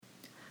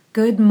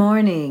Good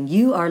morning.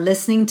 You are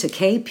listening to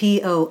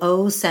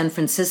KPOO San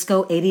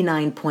Francisco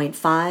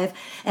 89.5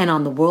 and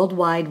on the World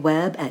Wide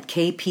Web at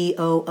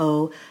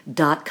kpoo.com.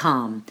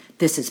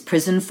 This is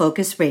Prison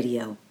Focus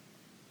Radio.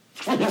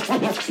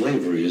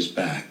 Slavery is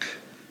back.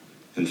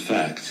 In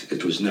fact,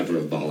 it was never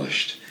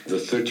abolished. The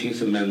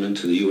 13th Amendment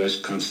to the U.S.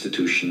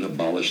 Constitution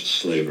abolished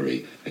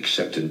slavery,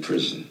 except in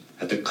prison.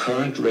 At the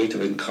current rate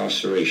of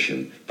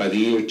incarceration, by the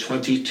year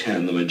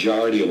 2010, the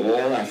majority of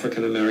all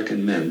African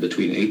American men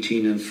between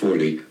 18 and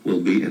 40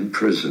 will be in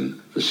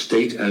prison, the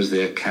state as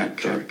their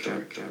captor.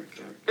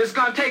 It's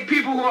going to take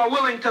people who are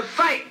willing to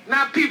fight,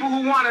 not people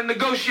who want to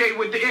negotiate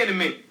with the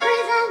enemy.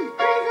 Prison.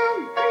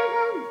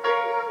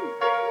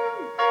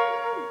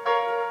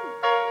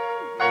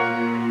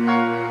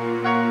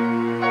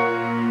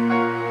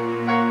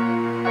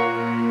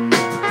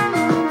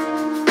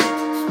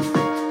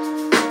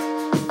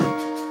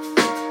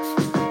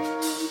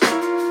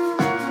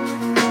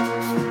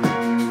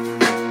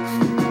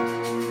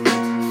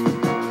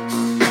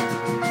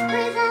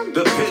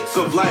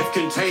 Life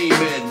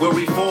containment, where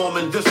reform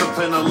and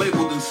discipline are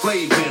labeled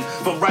enslavement.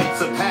 From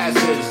rites of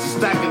passage to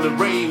stacking the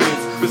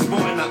raiments,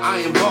 sporting the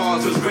iron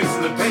bars, just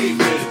gracing the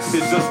pavement.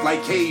 It's just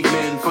like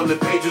cavemen from the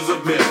pages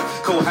of myth,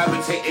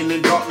 cohabitating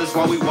in darkness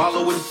while we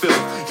wallow in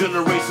filth.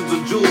 Generations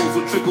of jewels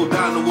will trickle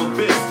down to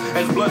abyss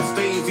as blood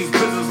stains these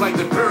prisons like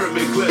the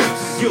pyramid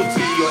glyphs.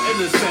 Guilty or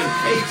innocent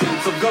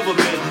agents of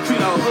government treat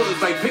our hoods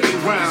like picking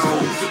ground.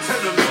 Schools to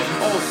tenement,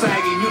 all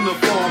sagging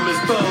uniform as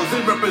thugs.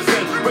 They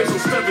represent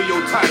racial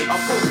stereotypes. A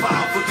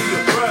profile for the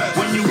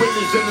oppressed. When you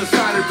witness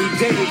genocide every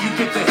day, you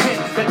get the hint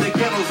that the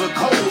ghettos are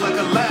cold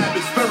like a lab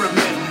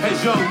experiment. As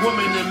young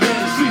women and men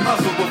street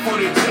hustle before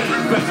they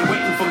 10,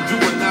 graduating from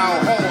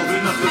juvenile halls,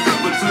 enough to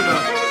remember to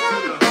the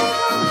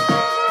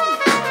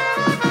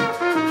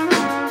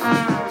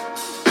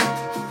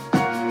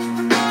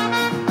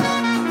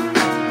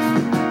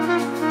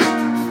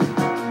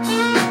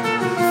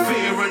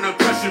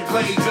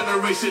play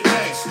Generation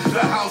X. The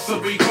house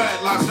of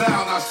regret locks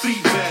down our street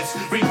vets.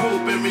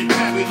 Regroup and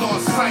repent, we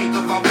lost sight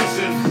of our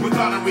mission.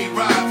 Without a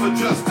ride for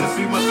justice,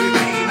 we must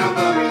remain on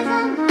the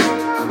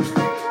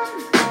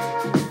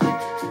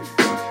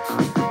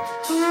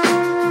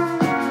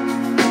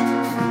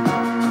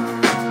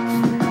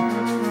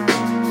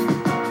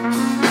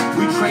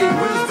we trade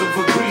wisdom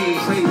for greed,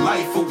 trade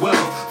life for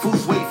wealth.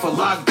 Fools wait for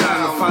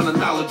lockdown, find the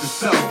knowledge of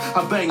self.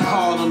 I bang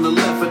hard on the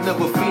left and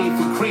never fiend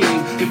for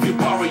cream. If you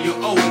borrow, you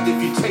owe it.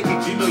 If you take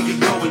it, you know you're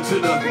going to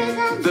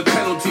the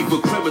penalty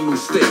for criminal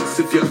states.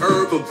 If you're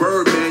herb or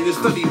bird, man, you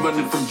study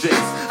running from jakes.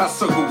 I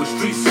circle with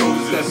street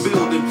soldiers that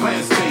build and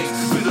plant states.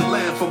 Be the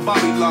land for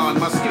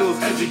Babylon, my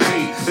skills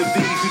educate. In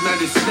these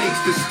United States,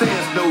 there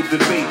stands no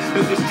debate.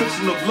 The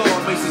restriction of law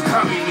makes us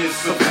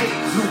communists of hate.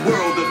 New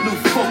world, a new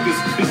focus.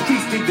 The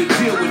streets need to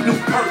deal with new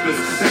purpose.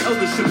 The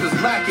eldership is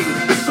lacking.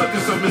 The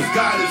circus of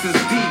misguidance is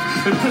deep.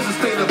 In prison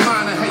state of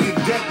mind, I have you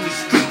dead in the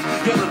street.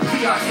 Yelling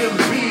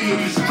PIMB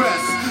and you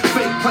stress.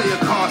 Fake player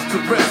cards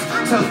to rest.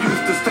 Tell youth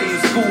to stay in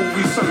school,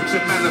 research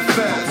and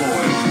manifest.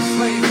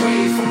 Slave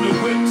ways from the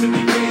whip to the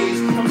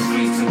gaze. From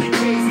streets to the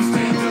caves, we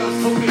stand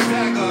judge, poking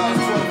dagger.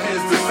 12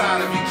 heads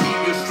decide if you keep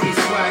your street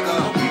swagger.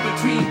 Don't be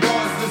between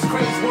bars, this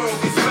crazy world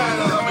gets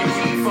fatter. I'm a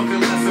key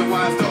fucking lesson,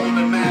 wise don't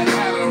the mad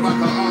hatter. Rock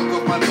a hog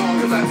up my dog,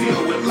 cause I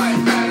deal with life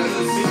matters.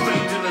 It's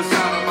strange in the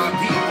side of my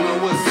people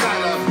and what's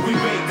sadder. We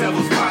make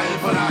devils pie and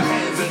put our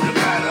hands in the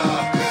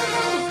batter.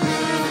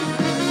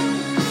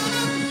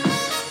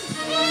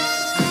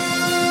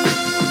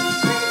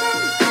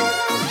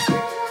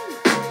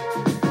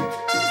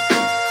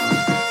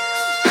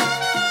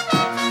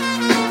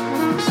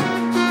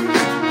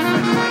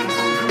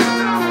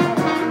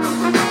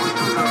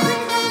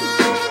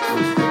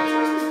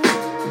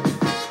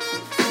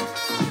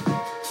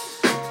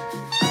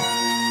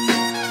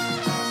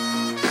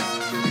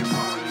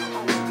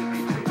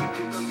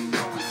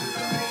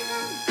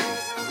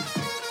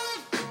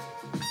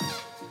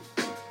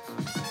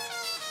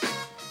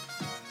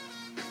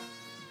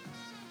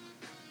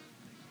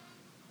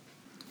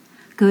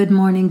 Good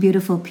morning,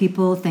 beautiful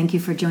people. Thank you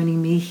for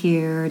joining me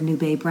here,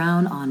 Nube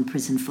Brown, on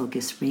Prison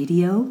Focus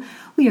Radio.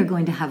 We are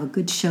going to have a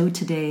good show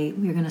today.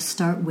 We are going to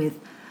start with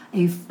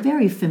a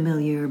very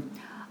familiar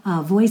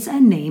voice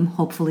and name,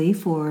 hopefully,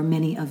 for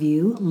many of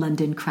you.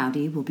 London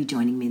Crowdy will be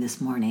joining me this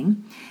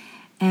morning.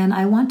 And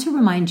I want to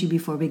remind you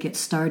before we get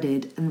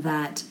started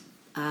that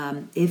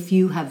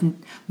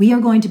we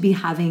are going to be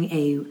having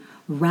a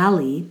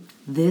rally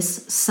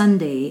this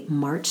Sunday,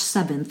 March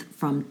 7th,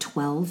 from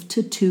 12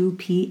 to 2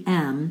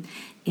 p.m.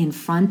 in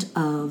front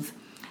of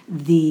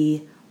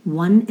the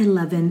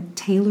 111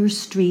 Taylor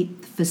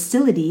Street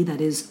facility that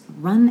is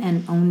run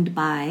and owned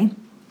by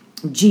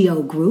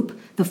GEO Group,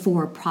 the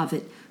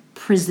for-profit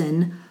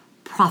prison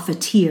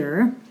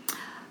profiteer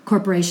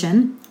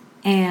corporation.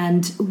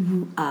 And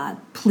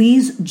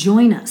please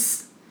join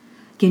us.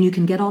 Again, you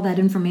can get all that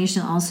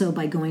information also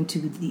by going to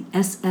the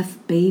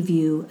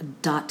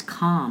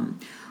sfbayview.com.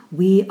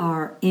 We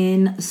are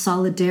in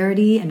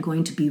solidarity and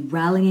going to be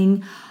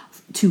rallying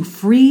to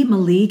free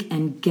Malik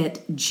and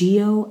get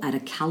GEO out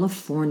of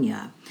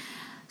California.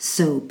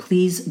 So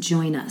please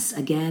join us.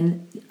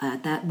 Again,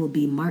 that will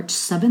be March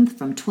 7th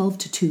from 12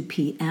 to 2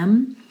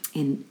 p.m.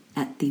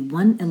 At the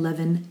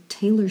 111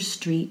 Taylor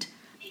Street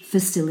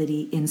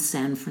facility in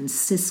San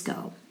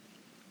Francisco.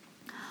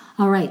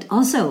 All right.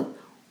 Also,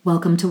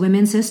 welcome to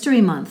Women's History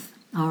Month.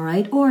 All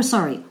right.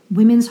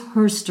 Women's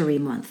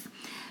Herstory Month.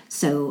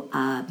 So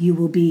you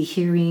will be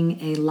hearing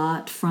a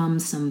lot from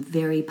some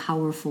very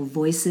powerful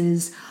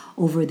voices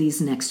over these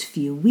next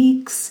few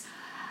weeks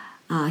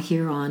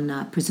here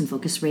on Prison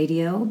Focus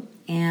Radio.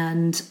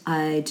 And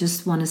I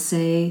just want to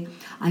say,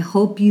 I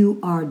hope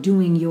you are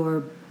doing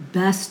your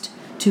best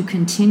to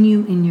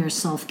continue in your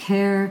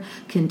self-care,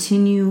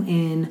 continue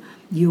in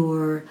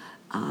your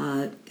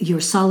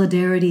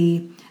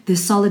solidarity,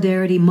 this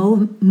solidarity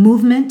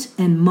movement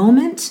and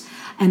moment,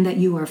 and that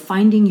you are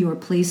finding your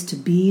place to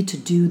be, to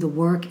do the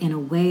work in a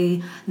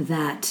way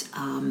that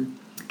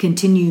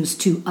continues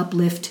to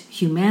uplift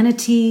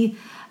humanity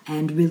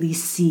and really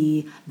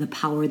see the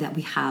power that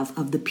we have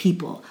of the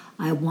people.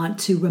 I want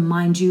to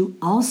remind you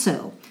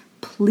also,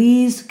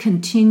 please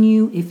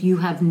continue, if you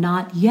have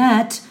not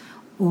yet,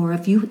 or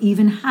if you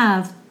even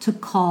have, to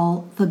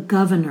call the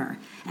governor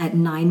at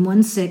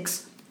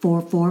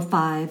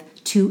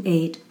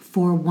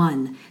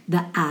 916-445-2841.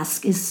 The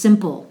ask is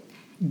simple.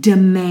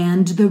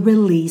 Demand the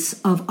release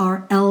of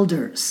our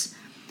elders.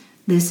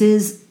 This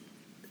is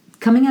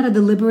coming out of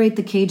the Liberate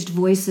the Caged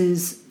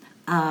Voices,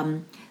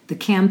 the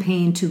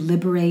campaign to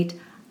liberate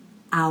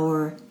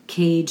our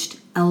caged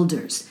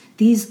elders.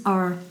 These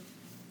are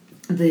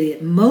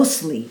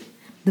mostly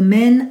the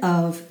men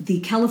of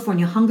the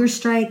California hunger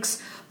strikes,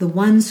 the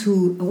ones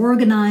who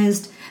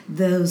organized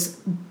those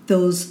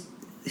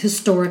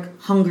historic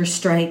hunger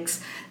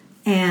strikes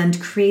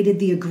and created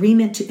the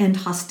agreement to end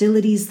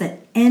hostilities that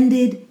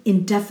ended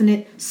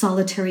indefinite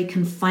solitary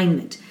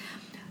confinement.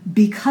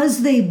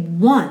 Because they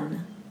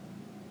won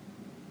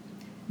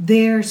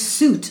their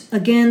suit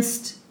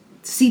against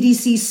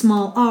CDC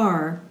small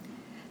r,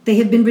 they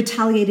have been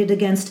retaliated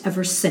against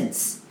ever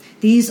since.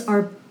 These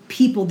are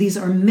people, these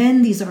are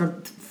men, these are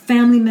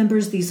family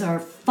members, these are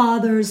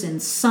fathers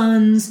and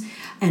sons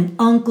and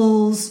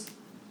uncles,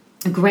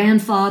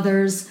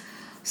 grandfathers,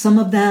 some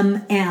of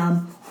them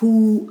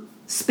who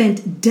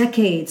spent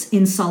decades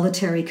in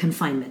solitary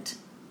confinement.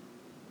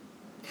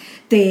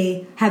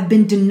 They have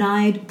been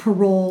denied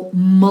parole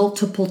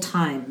multiple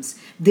times.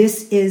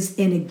 This is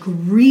an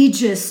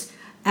egregious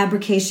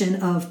abdication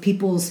of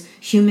people's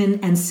human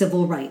and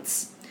civil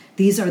rights.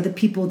 These are the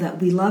people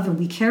that we love and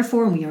we care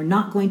for, and we are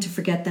not going to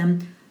forget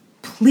them.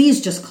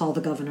 Please just call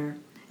the governor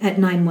at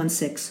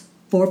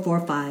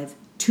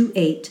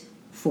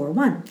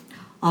 916-445-2841.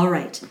 All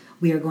right,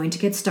 we are going to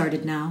get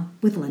started now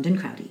with London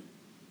Crowdy.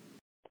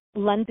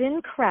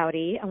 London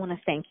Crowdy, I want to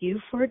thank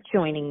you for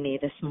joining me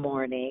this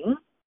morning.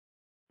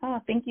 Oh,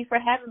 thank you for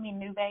having me,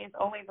 Nube. It's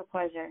always a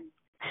pleasure.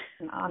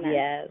 An honor.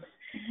 Yes,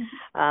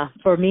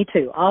 for me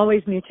too.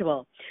 Always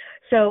mutual.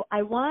 So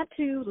I want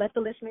to let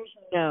the listeners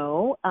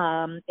know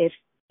if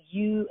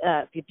you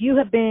have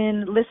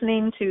been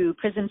listening to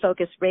Prison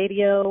Focus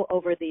Radio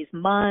over these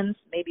months,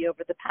 maybe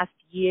over the past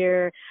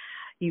year,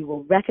 you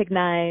will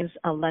recognize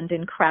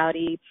London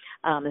Crowdy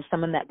as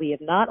someone that we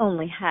have not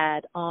only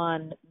had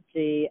on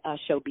the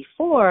show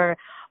before,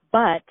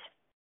 but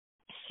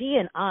she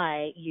and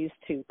I used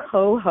to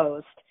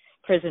co-host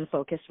Prison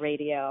Focus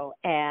Radio,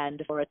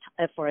 and for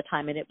a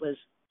time, and it was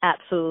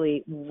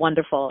absolutely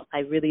wonderful. I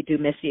really do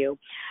miss you.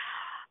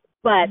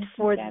 But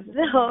for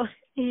those,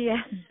 yes.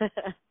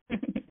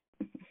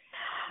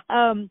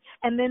 And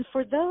then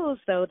for those,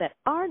 though, that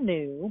are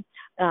new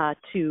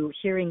to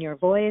hearing your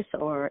voice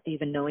or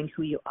even knowing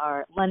who you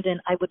are, London,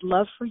 I would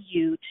love for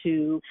you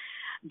to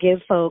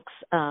give folks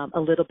a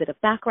little bit of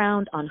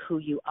background on who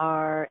you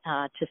are,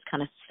 just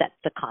kind of set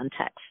the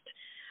context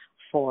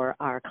for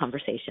our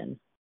conversation.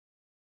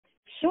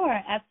 Sure,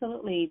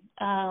 absolutely.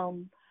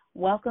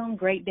 Welcome.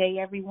 Great day,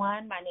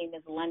 everyone. My name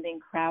is London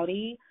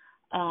Crowdy.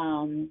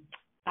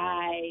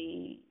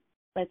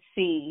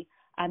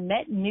 I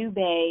met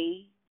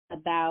Nube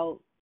about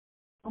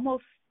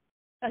almost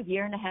a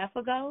year and a half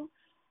ago.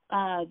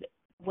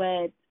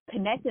 What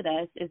connected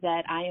us is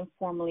that I am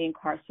formerly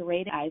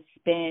incarcerated. I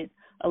spent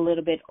a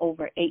little bit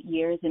over 8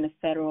 years in a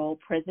federal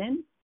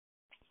prison,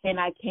 and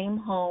I came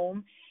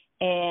home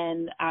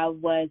and I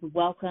was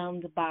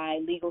welcomed by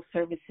Legal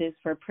Services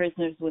for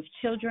Prisoners with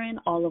Children,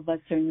 All of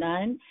Us or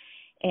None.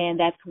 And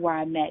that's where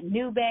I met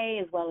Nube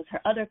as well as her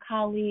other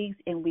colleagues,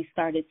 and we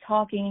started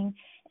talking,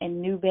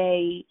 and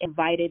Nube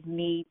invited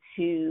me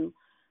to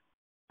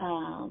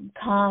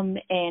come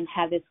and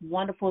have this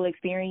wonderful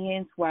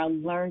experience where I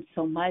learned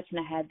so much, and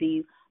I had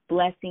the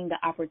blessing, the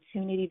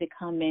opportunity to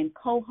come and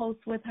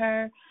co-host with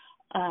her.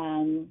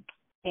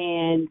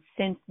 And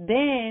since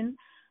then,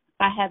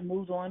 I have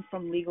moved on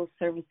from Legal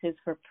Services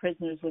for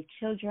Prisoners with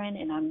Children,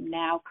 and I'm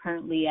now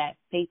currently at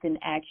Faith in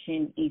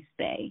Action East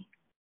Bay.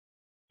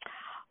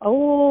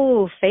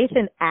 Oh, Faith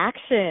in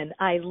Action.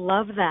 I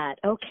love that.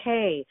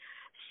 Okay.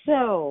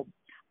 So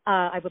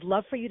I would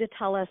love for you to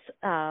tell us,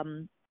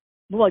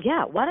 why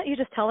don't you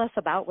just tell us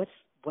about what's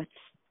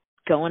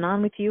going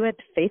on with you at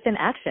Faith in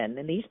Action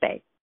in the East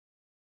Bay.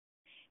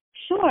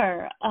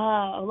 Sure,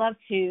 I'd love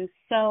to.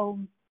 So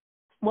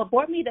what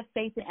brought me to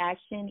Faith in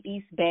Action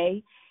East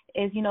Bay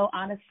is,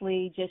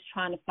 honestly, just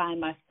trying to find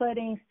my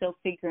footing, still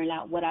figuring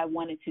out what I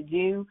wanted to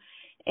do.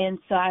 And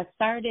so I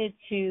started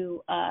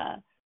to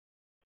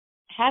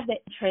have the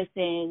interest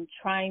in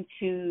trying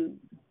to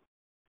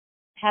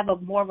have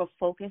more of a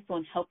focus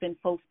on helping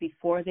folks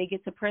before they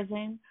get to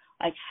prison.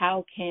 Like,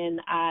 how can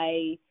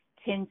I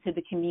tend to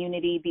the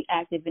community, be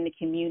active in the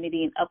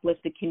community, and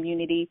uplift the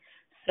community?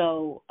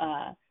 So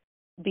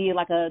be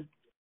like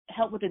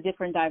help with the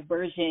different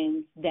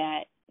diversions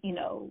that,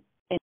 and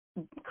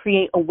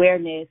create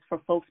awareness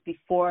for folks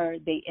before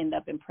they end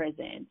up in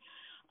prison.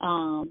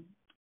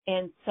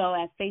 And so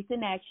at Faith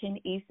in Action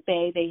East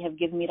Bay, they have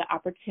given me the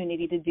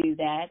opportunity to do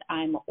that.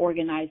 I'm an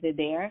organizer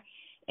there.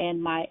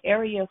 And my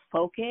area of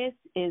focus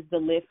is the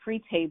Live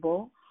Free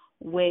Table,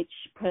 which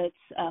puts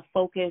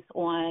focus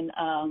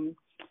on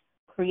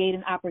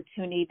creating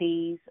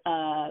opportunities,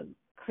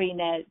 creating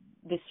that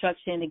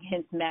destruction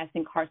against mass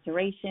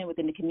incarceration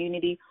within the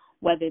community,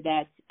 whether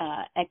that's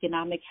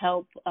economic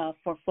help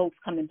for folks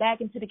coming back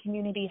into the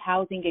community,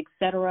 housing, et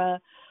cetera,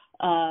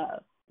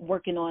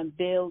 working on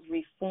bills,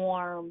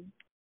 reform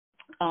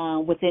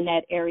within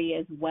that area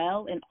as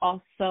well, and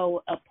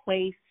also a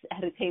place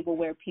at a table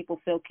where people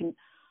feel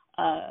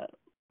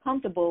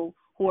comfortable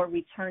who are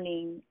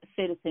returning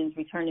citizens,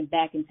 returning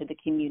back into the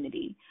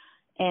community.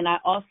 And I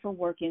also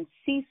work in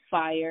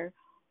Ceasefire,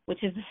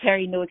 which is a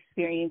very new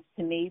experience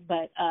to me,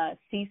 but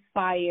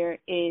Ceasefire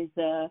is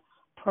a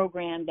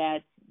program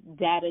that's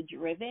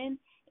data-driven,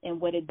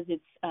 and what it is,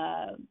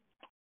 it's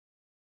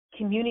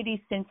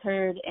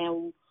community-centered,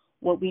 and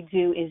what we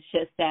do is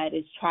just that,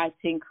 is try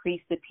to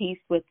increase the peace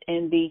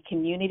within the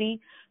community.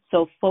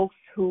 So folks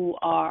who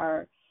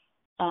are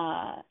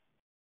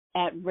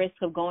at risk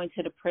of going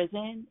to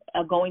prison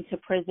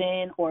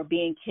or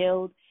being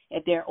killed,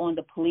 if they're on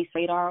the police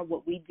radar,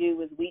 what we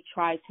do is we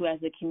try to,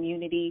 as a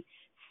community,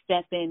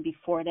 step in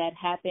before that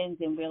happens,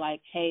 and we're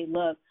like, hey,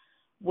 look,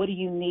 what do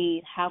you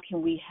need? How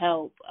can we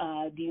help?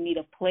 Do you need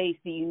a place?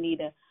 Do you need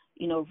a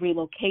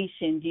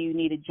relocation? Do you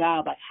need a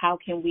job? Like, how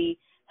can we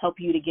help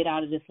you to get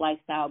out of this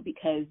lifestyle,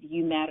 because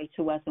you matter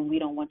to us and we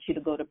don't want you to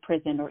go to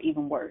prison or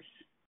even worse?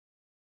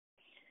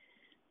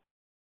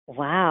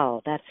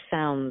 Wow, that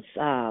sounds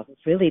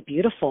really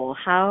beautiful.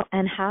 How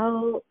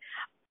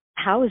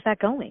is that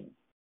going?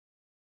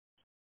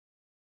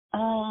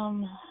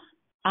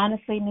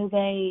 Honestly, Nube,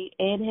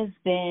 it has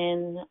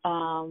been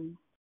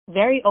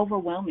very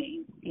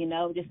overwhelming,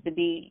 just to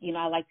be,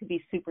 I like to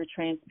be super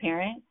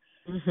transparent.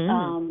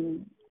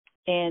 Mm-hmm.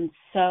 And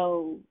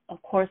so,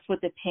 of course,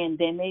 with the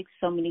pandemic,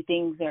 so many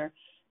things are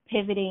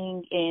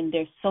pivoting, and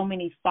there's so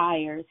many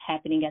fires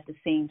happening at the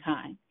same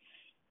time.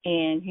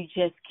 And you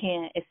just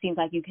can't, it seems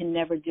like you can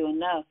never do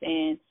enough.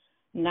 And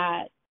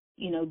not,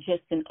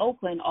 just in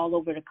Oakland, all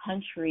over the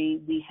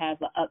country, we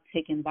have an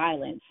uptick in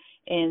violence.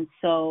 And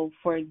so,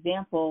 for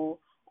example,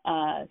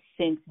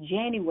 since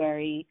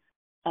January,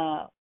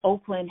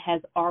 Oakland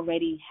has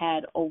already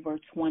had over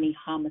 20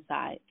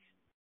 homicides.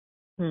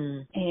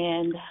 And,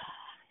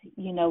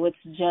 it's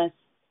just,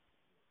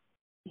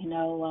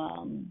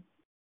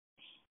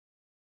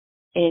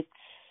 it's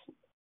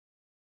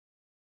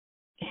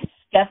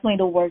definitely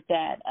the work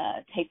that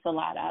takes a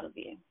lot out of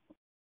you.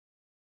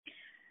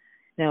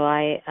 No,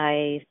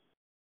 I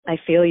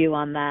feel you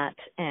on that,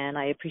 and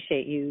I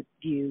appreciate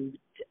you.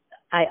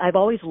 I've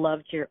always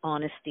loved your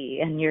honesty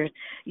and your,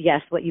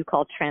 what you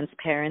call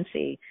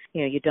transparency.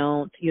 You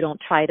don't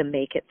try to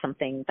make it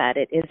something that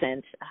it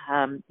isn't.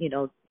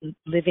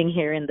 Living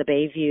here in the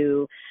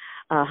Bayview,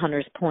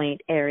 Hunters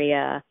Point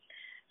area,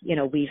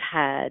 we've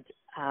had,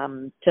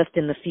 just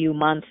in the few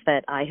months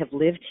that I have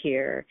lived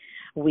here,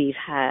 we've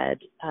had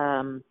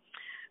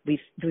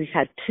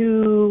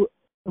two,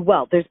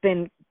 there's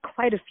been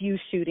quite a few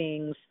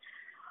shootings,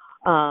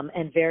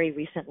 and very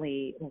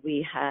recently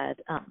we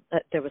had,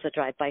 there was a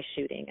drive-by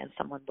shooting and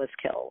someone was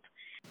killed.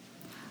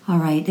 All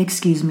right,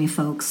 excuse me,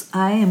 folks.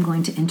 I am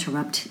going to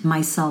interrupt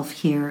myself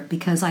here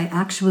because I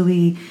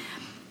actually,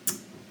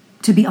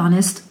 to be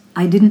honest,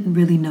 I didn't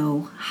really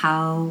know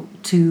how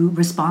to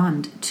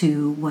respond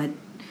to what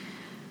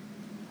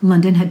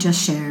London had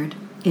just shared.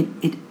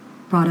 It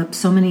brought up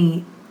so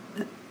many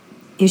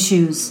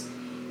issues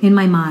in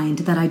my mind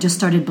that I just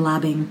started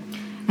blabbing,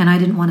 and I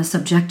didn't want to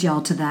subject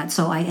y'all to that,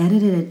 so I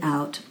edited it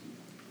out.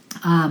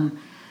 And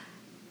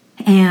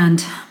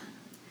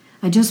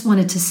I just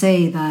wanted to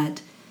say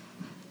that,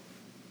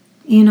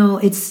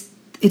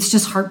 it's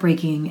just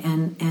heartbreaking,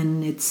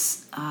 and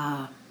it's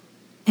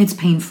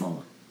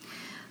painful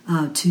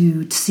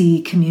to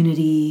see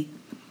community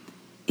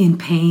in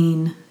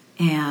pain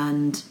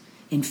and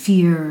in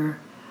fear,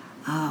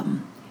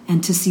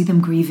 and to see them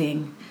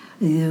grieving.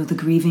 The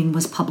grieving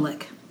was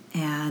public,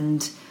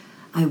 and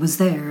I was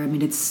there. I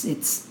mean, it's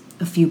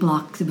a few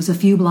blocks. It was a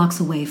few blocks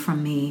away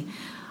from me,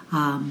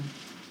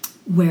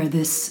 where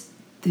this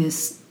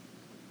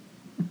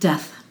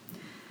death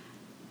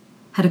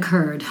had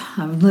occurred,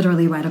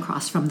 literally right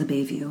across from the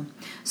Bayview.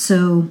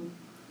 So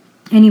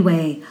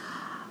Anyway,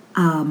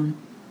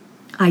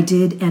 I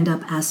did end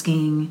up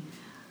asking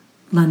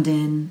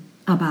London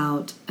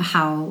about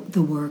how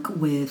the work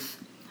with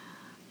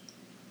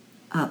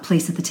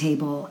Place at the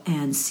Table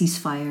and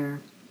Ceasefire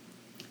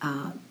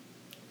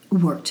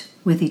worked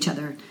with each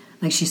other.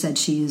 Like she said,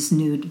 she is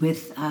new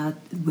with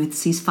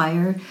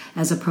Ceasefire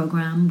as a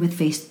program with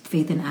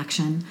Faith in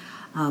Action,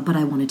 but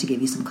I wanted to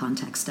give you some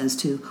context as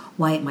to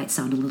why it might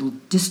sound a little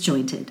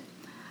disjointed.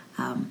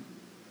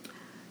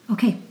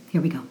 Okay,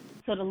 here we go.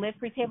 So the Live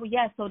Free Table,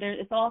 so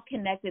it's all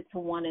connected to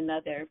one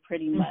another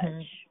pretty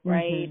much,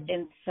 right?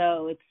 And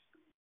so it's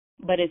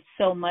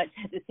so much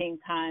at the same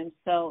time.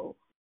 So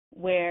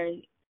where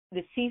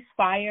the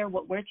Ceasefire,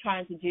 what we're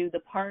trying to do, the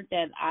part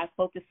that I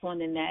focus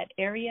on in that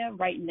area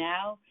right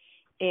now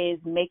is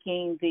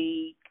making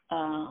the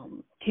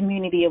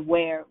community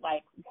aware,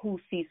 like who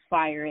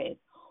Ceasefire is.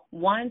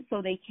 One,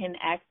 so they can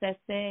access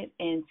it,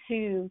 and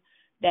two,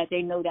 that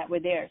they know that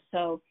we're there.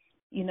 So,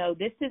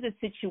 this is a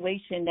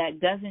situation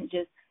that doesn't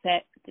just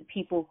affect the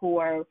people who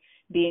are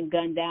being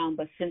gunned down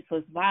by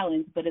senseless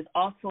violence, but it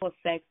also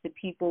affects the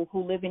people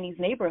who live in these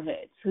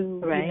neighborhoods,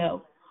 who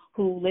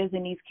lives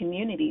in these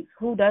communities,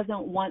 who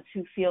doesn't want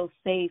to feel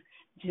safe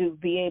to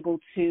be able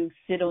to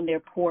sit on their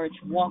porch,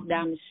 walk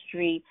down the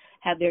street,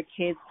 have their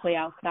kids play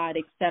outside,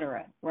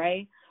 etc.,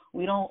 right?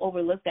 We don't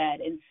overlook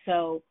that. And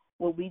so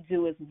what we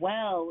do as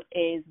well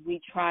is we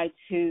try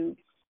to,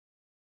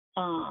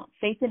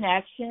 Faith in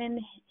Action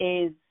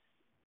is,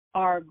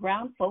 our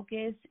ground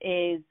focus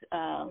is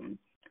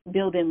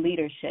building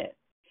leadership.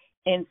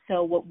 And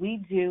so what we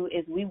do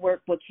is we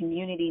work with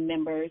community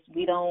members.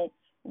 We don't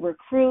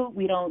recruit.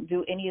 We don't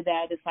do any of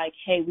that. It's like,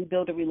 hey, we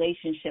build a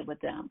relationship with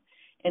them.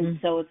 And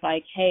so it's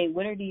like, hey,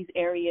 what are these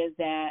areas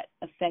that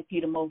affect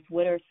you the most?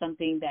 What are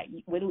something that,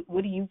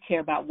 what do you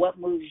care about? What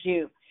moves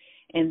you?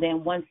 And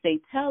then once they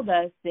tell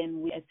us, then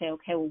we say,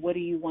 okay, well, what do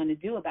you want to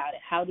do about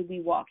it? How do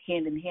we walk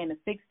hand in hand to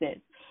fix this?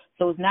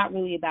 So it's not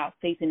really about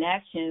Faith in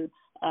Action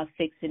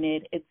fixing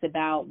it. It's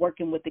about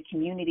working with the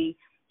community,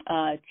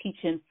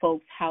 teaching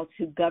folks how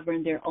to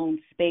govern their own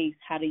space,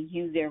 how to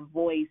use their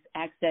voice,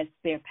 access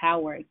their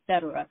power,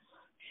 etc.,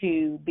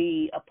 to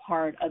be a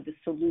part of the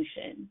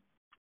solution.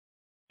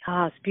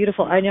 It's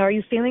beautiful. I know. Are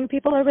you feeling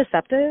people are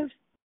receptive?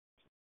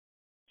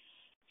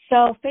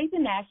 So Faith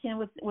in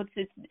Action,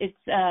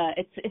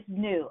 it's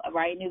new,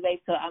 right? New Bay.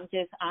 So I've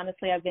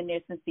been there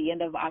since the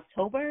end of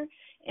October.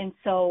 And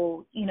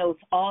so, it's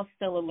all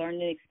still a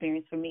learning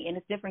experience for me, and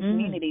it's different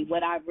community.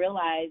 What I've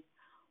realized,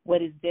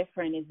 what is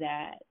different is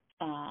that,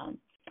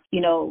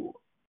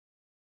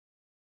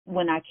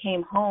 when I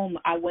came home,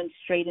 I went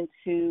straight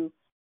into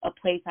a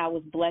place I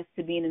was blessed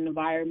to be in an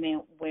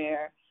environment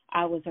where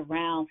I was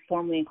around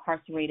formerly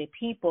incarcerated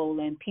people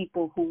and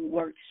people who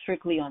worked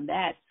strictly on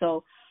that.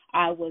 So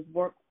I was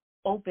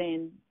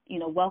welcome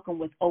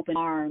with open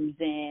arms,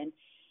 and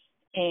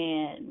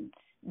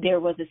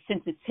there was a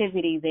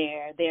sensitivity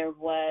there. There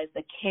was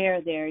a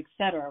care there, et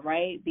cetera,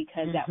 right?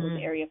 Because that was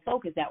the area of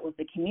focus. That was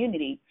the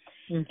community.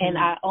 And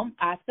I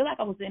feel like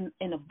I was in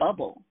a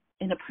bubble,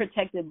 in a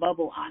protected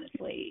bubble,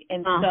 honestly.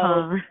 And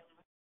so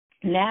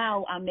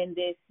now I'm in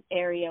this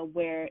area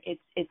where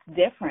it's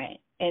different.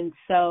 And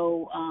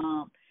so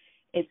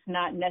it's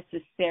not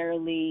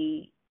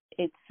necessarily,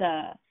 that's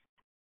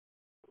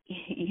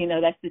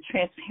the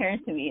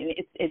transparent to me.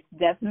 It's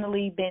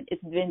definitely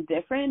been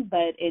different,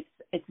 but it's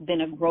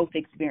been a growth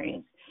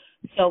experience.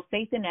 So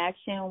Faith in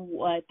Action,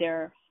 what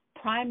their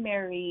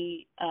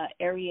primary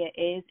area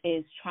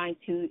is trying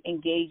to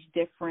engage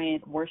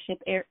different worship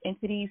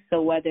entities.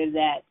 So whether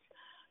that's,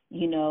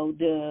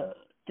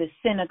 the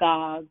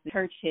synagogues, the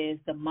churches,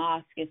 the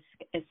mosques, et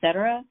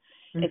cetera.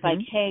 It's like,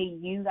 hey,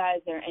 you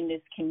guys are in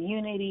this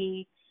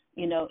community,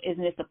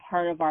 isn't this a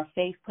part of our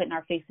faith, putting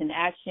our faith in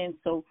action?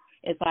 So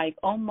it's like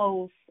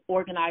almost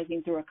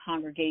organizing through a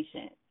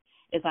congregation.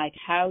 It's like,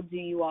 how do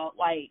you all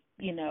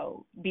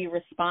be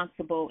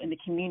responsible in the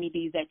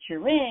communities that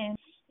you're in,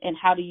 and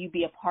how do you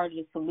be a part of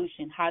the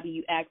solution? How do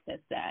you access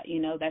that?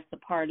 That's the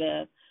part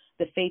of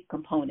the faith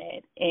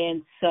component.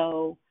 And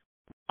so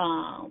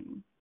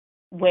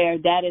where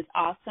that is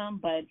awesome,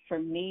 but for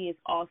me it's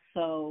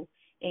also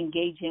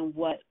engaging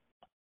what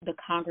the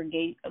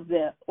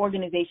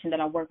organization that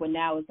I work with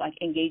now is like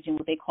engaging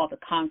what they call the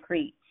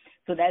concrete.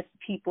 So that's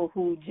people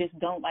who just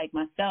don't, like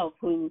myself,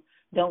 who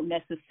don't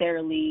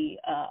necessarily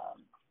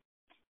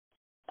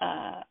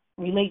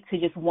relate to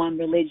just one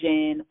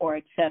religion or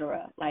et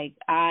cetera. Like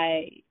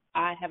I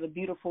have a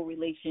beautiful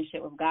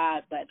relationship with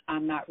God, but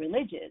I'm not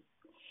religious.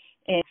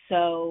 And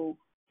so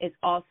it's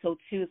also,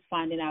 too,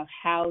 finding out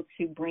how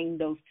to bring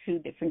those two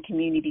different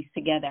communities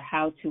together,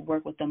 how to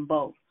work with them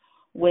both,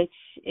 which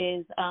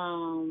is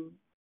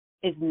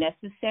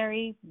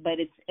necessary, but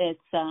it's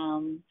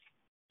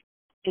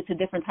a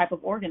different type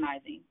of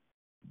organizing.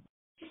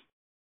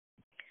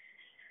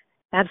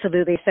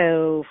 Absolutely.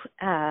 So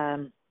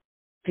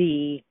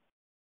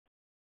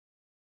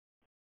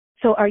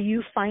so are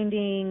you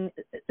finding,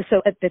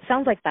 so it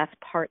sounds like that's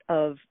part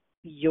of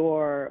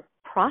your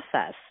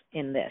process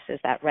in this, is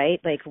that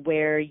right? Like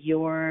where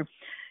you're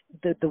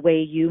the way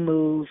you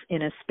move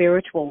in a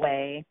spiritual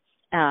way,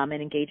 and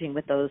engaging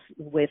with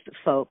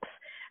folks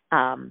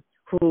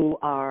who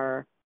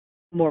are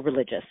more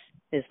religious.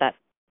 Is that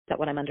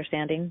what I'm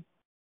understanding?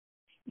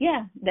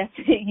 Yeah, that's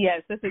it.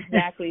 Yes, that's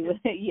exactly what.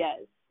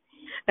 Yes.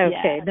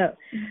 Okay. Yeah.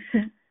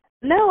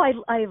 No,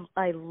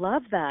 I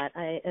love that.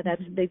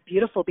 That's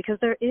beautiful, because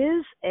there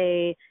is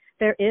a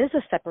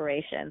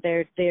separation.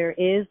 There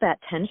is that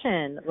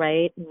tension,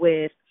 right,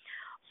 with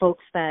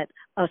folks that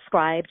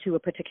ascribe to a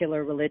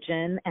particular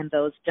religion and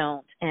those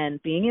don't,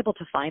 and being able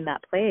to find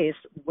that place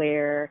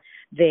where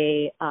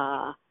they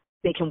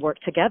can work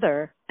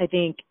together, I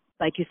think,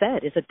 like you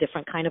said, is a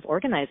different kind of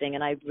organizing.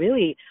 And I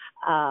really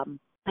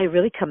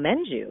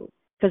commend you,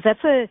 because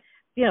that's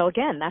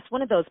again, that's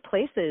one of those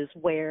places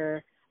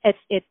where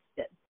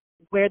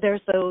where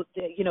there's those,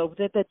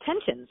 the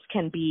tensions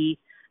can be,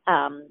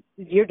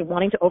 you're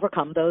wanting to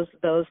overcome those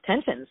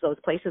tensions, those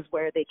places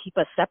where they keep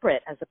us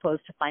separate, as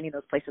opposed to finding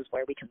those places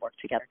where we can work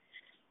together.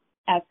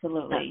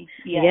 Absolutely.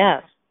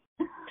 Yes.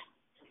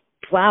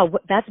 Wow,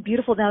 that's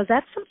beautiful. Now, is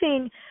that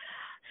something?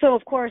 So,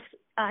 of course,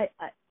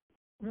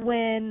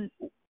 when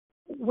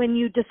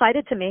you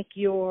decided to make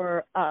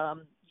your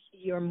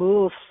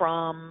move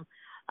from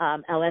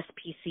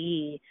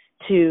LSPC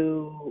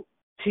to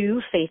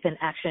Faith in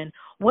Action,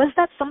 was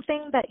that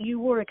something that you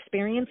were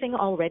experiencing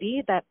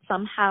already, that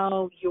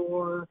somehow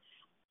your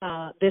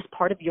this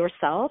part of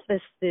yourself,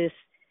 the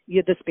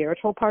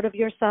spiritual part of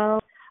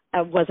yourself,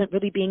 wasn't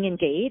really being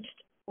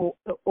engaged,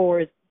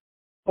 or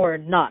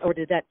not, or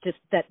did that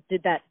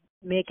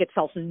make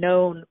itself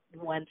known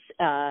once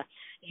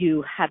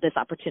you had this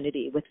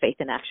opportunity with Faith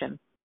in Action?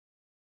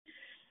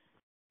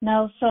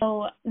 No,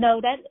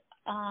 that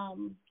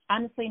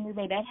honestly, Nube,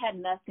 that had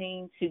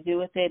nothing to do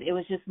with it. It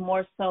was just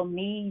more so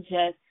me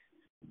just,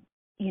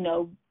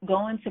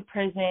 going to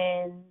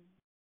prison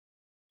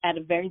at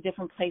a very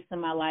different place in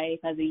my life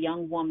as a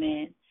young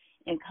woman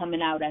and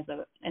coming out as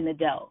an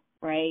adult,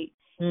 right?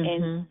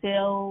 Mm-hmm. And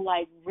still,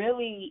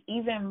 really,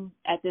 even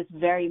at this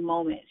very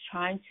moment,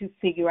 trying to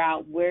figure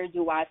out where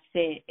do I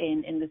fit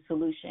in the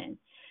solution,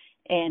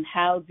 and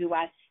how do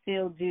I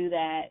still do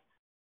that,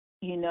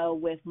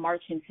 with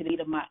marching to the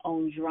beat of my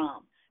own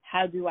drum.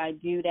 How do I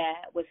do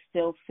that with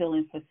still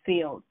feeling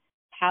fulfilled?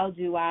 How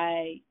do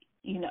I,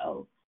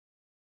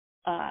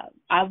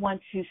 I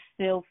want to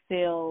feel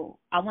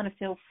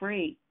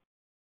free.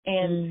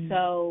 And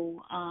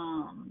so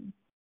I'm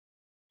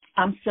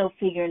still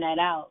figuring that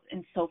out.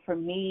 And so for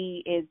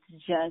me, it's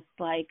just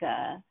like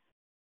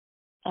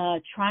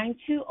trying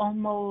to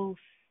almost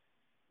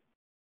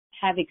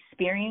have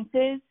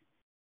experiences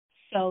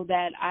so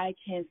that I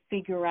can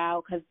figure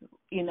out, because,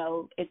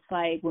 it's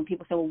like when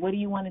people say, well, what do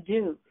you want to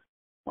do?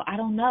 Well, I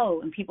don't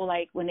know. And people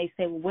when they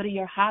say, well, what are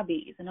your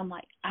hobbies? And I'm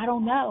like, I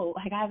don't know.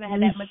 I haven't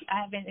had that much.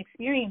 I haven't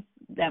experienced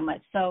that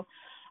much. So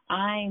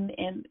I'm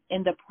in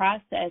the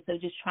process of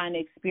just trying to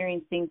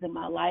experience things in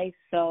my life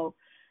so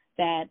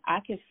that I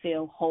could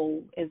feel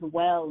whole as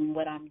well in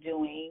what I'm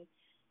doing.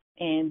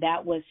 And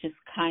that was just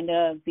kind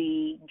of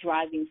the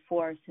driving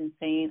force in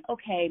saying,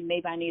 okay,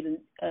 maybe I need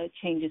a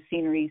change of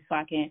scenery so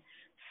I can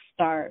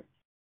start,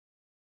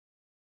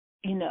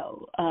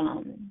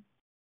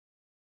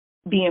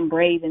 being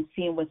brave and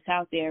seeing what's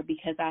out there,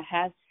 because I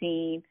have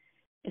seen,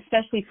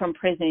 especially from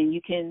prison, you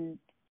can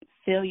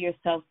feel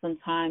yourself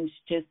sometimes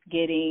just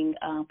getting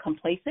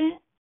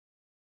complacent,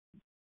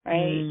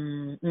 right?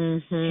 Mm-hmm.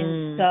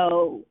 And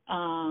so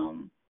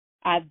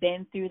I've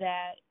been through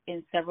that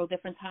in several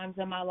different times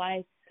in my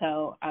life,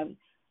 so I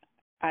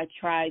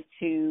try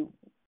to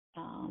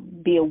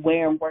be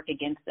aware and work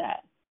against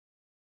that.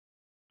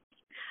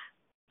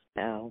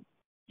 So,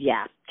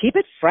 yeah, keep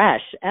it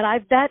fresh.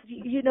 And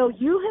you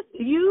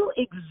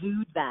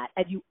exude that,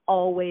 and you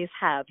always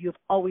have. You've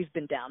always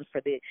been down for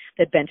the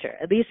adventure,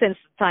 at least since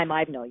the time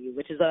I've known you,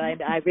 which is,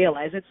 I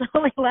realize it's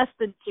only less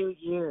than 2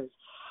 years.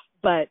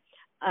 But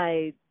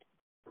I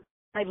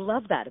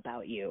love that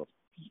about you.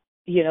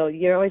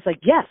 You're always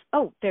like, yes,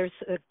 there's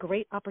a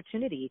great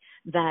opportunity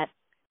that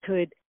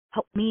could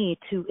help me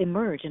to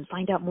emerge and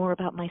find out more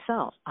about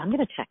myself. I'm going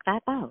to check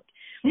that out.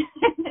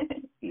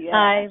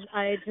 Yeah.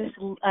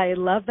 I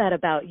love that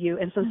about you.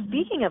 And so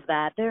speaking of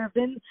that,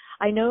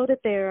 I know that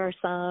there are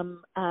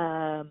some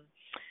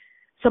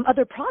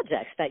other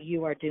projects that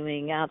you are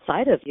doing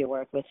outside of your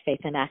work with Faith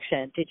in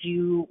Action. Did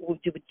you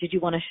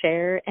want to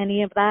share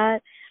any of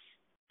that?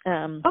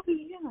 Yeah,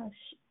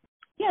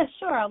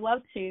 sure. I'd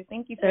love to.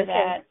 Thank you for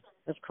that.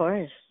 Of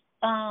course.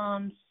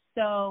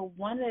 So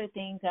one of the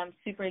things I'm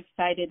super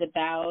excited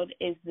about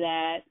is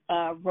that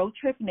Road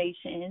Trip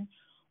Nation,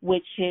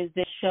 which is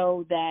the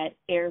show that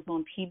airs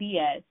on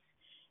PBS.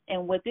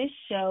 And what this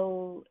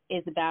show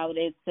is about,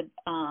 it's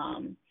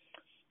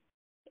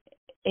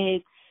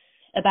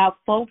about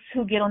folks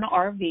who get on an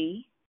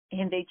RV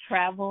and they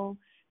travel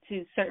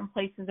to certain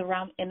places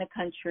around in the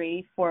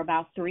country for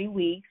about 3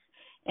 weeks.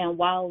 And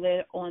while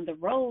they're on the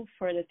road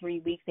for the 3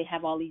 weeks, they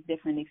have all these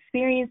different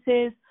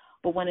experiences.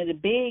 But one of the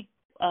big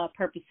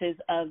purposes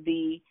of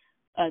the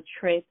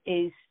trip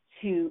is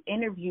to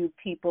interview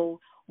people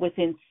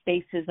within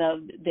spaces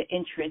of the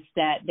interest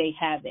that they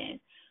have in.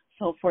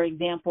 So, for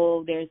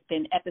example, there's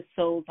been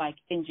episodes like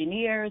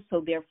engineers,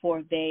 so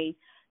therefore they,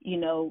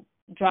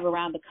 drive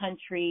around the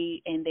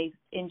country and they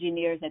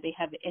engineers that they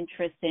have an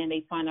interest in,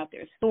 they find out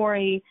their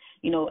story,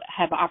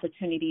 have an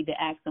opportunity to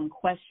ask them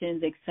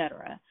questions,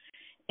 etc.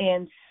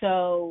 And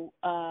so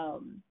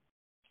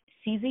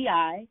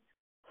CZI,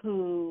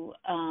 who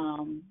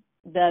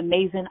the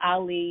amazing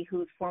Ali,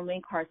 who's formerly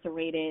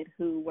incarcerated,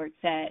 who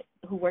worked at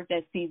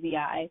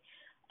CZI,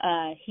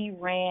 he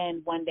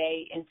ran one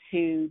day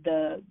into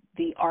the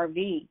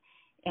RV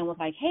and was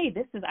like, "Hey,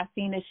 I've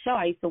seen this show.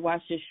 I used to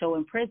watch this show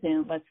in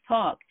prison. Let's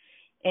talk."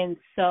 And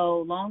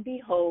so, lo and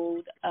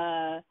behold,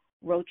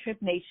 Road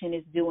Trip Nation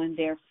is doing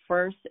their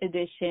first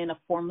edition of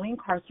formerly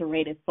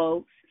incarcerated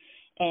folks.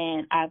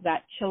 And I've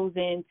got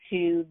chosen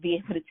to be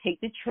able to take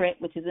the trip,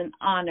 which is an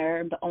honor.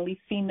 I'm the only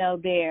female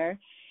there.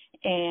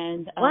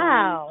 And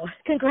wow,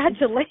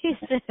 congratulations.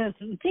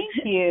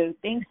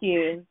 Thank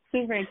you.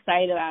 Super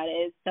excited about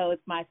it. So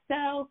it's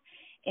myself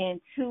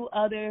and two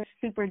other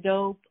super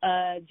dope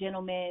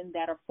gentlemen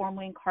that are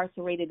formerly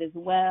incarcerated as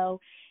well.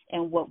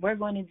 And what we're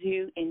going to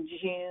do in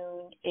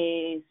June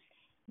is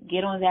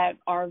get on that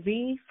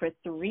RV for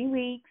 3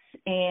 weeks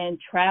and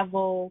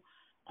travel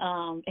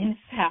in the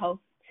South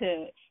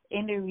to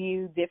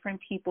interview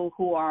different people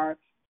who are,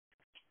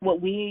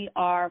 what we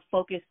are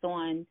focused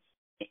on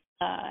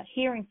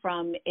hearing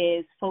from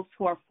is folks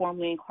who are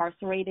formerly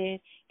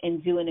incarcerated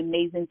and doing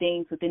amazing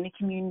things within the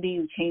community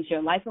who change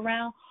their life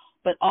around.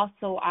 But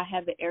also I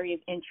have an area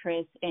of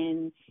interest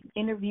in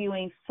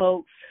interviewing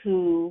folks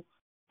who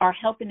are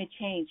helping to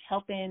change,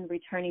 helping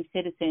returning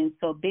citizens.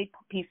 So a big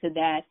piece of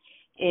that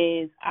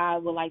is I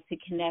would like to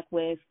connect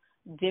with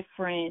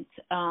different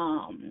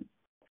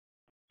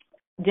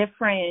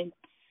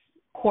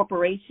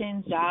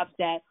corporations, jobs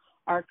that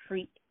are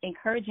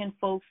encouraging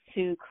folks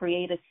to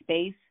create a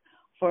space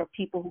for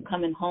people who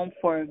come in home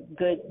for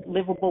good,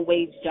 livable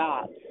wage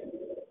jobs.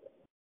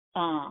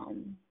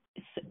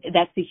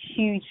 That's a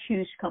huge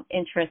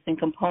interest and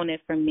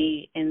component for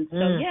me. And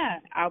so,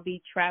 I'll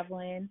be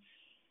traveling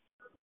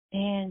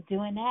and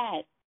doing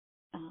that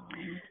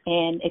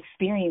and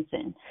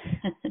experiencing.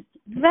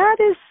 That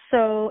is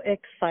so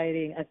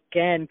exciting.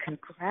 Again,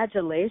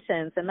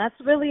 congratulations. And that's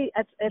really,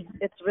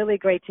 it's really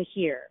great to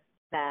hear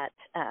that,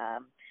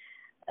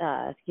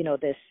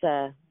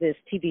 this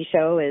TV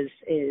show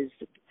is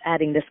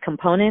adding this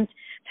component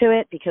to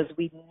it, because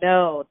we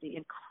know the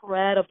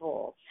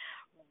incredible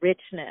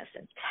richness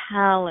and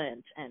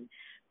talent and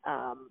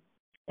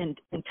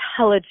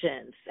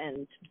intelligence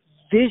and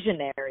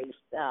visionaries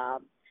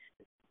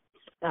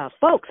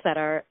folks that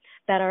are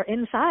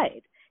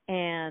inside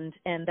and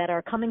that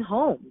are coming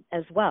home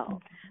as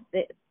well.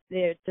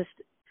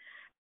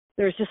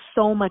 There's just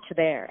so much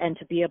there, and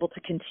to be able to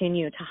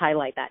continue to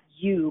highlight that,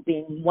 you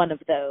being one of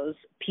those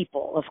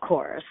people, of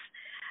course.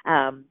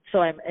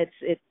 So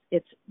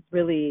it's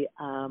really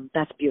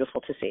that's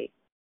beautiful to see,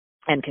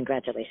 and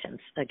congratulations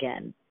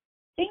again.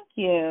 Thank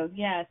you.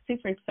 Yeah,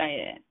 super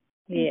excited.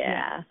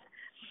 Yeah.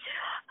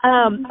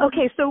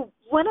 Okay, so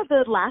one of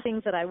the last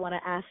things that I want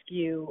to ask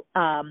you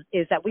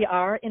is that we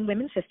are in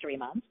Women's History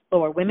Month,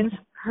 or Women's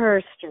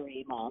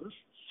Herstory Month,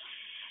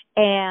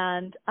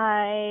 and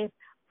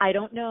I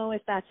don't know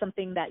if that's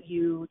something that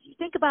you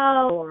think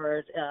about, or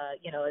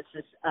it's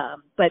just.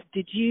 But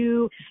did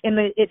you, in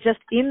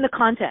the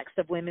context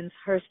of Women's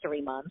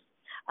Herstory Month,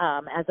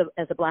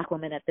 as a Black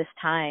woman at this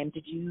time,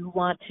 did you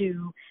want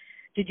to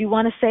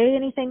say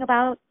anything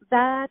about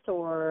that,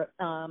 or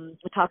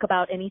talk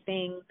about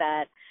anything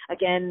that,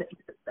 again,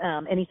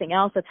 anything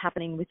else that's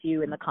happening with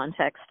you in the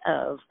context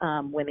of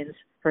Women's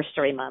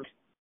Herstory Month?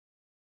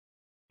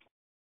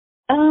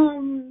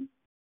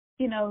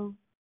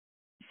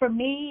 For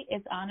me,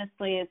 it's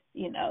honestly,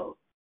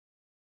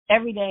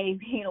 every day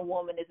being a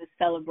woman is a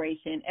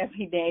celebration.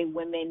 Every day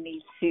women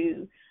need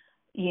to,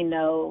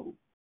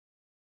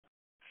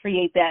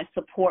 create that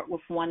support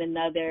with one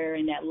another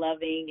and that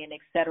loving and et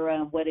cetera,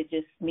 and what it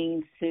just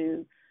means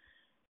to,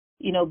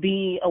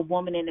 be a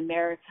woman in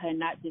America, and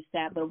not just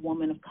that, but a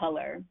woman of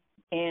color.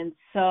 And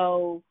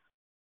so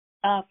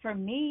for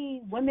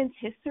me, women's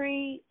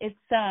history, it's,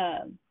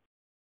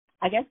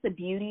 I guess the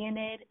beauty in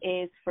it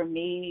is, for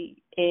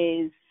me,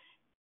 is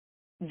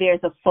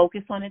there's a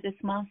focus on it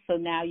this month. So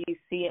now you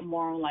see it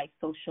more on like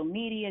social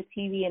media,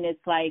 TV, and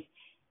it's like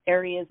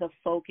areas of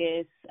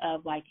focus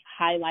of like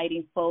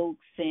highlighting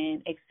folks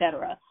and et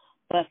cetera.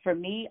 But for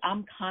me,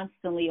 I'm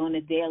constantly on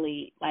a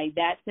daily, like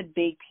that's a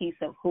big piece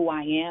of who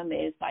I am,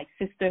 is like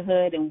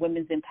sisterhood and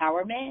women's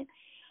empowerment.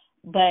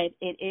 But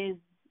it is,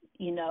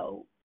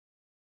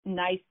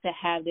 nice to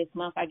have this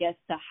month, I guess,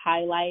 to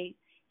highlight.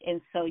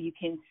 And so you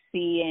can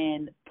see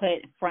and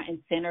put front and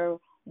center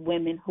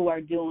women who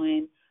are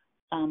doing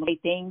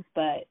great things.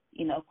 But,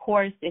 of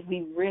course, if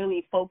we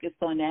really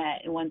focused on that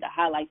and wanted to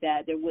highlight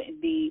that, there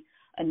wouldn't be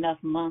enough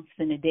months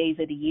and the days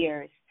of the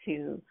years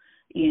to,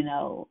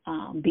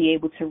 be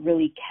able to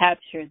really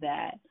capture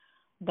that.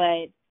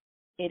 But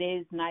it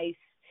is nice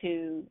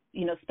to,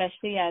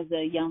 especially as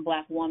a young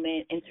Black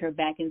woman, enter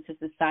back into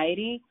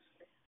society,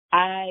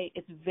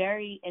 it's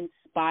very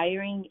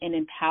inspiring and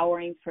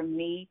empowering for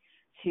me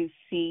to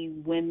see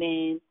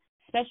women,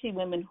 especially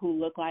women who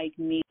look like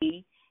me,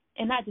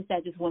 and not just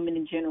that, just women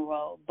in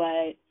general,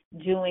 but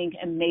doing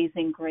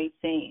amazing, great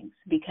things,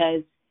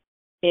 because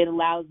it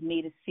allows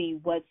me to see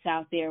what's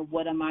out there,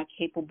 what am I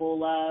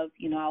capable of.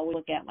 I will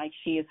look at like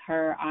she is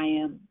her, I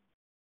am,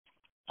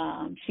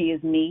 she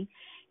is me.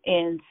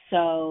 And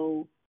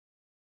so,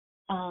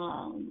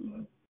 I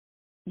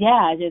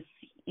just,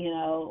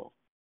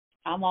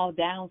 I'm all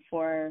down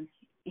for,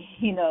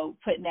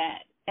 putting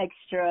that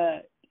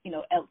extra,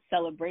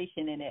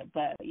 celebration in it.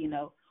 But,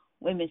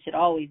 women should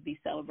always be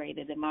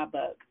celebrated in my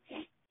book.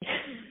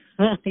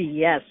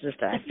 Yes,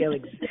 sister, I feel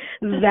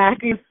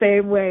exactly the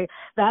same way.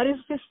 That is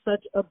just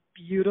such a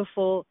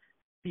beautiful,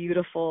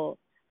 beautiful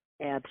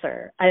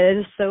answer.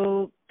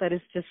 That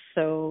is just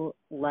so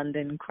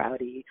London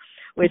Crowdy,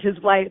 which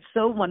is why it's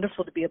so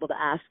wonderful to be able to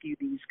ask you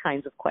these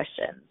kinds of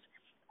questions.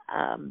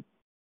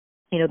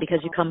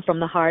 Because you come from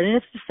the heart, and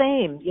it's the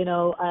same.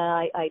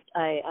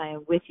 I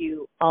am with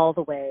you all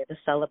the way. The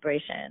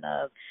celebration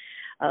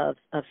of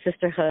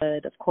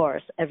sisterhood, of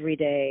course, every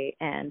day,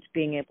 and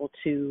being able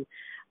to,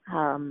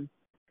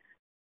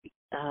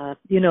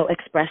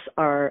 express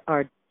our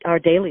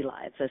daily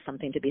lives as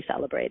something to be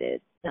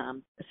celebrated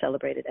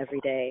every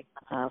day,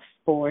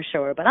 for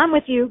sure. But I'm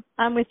with you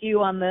on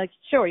the,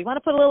 sure, you want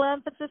to put a little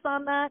emphasis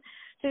on that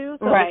too?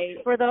 So right.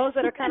 For those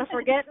that are kind of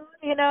forgetting,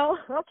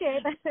 okay,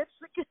 that's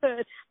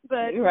good.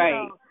 But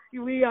right.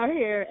 We are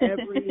here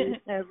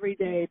every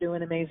day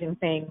doing amazing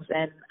things,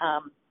 and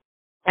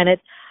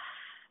it's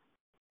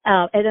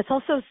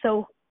also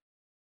so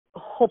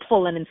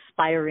hopeful and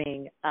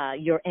inspiring,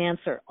 your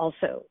answer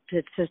also,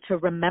 to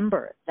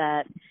remember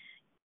that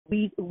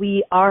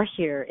we are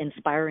here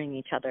inspiring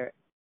each other,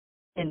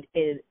 and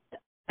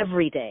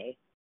every day,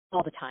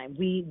 all the time.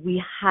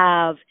 We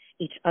have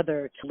each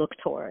other to look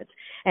towards.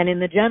 And in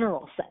the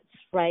general sense,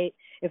 right,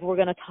 if we're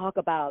going to talk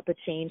about the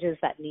changes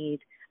that need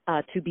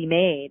to be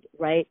made,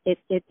 right,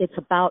 it's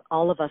about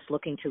all of us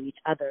looking to each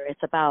other.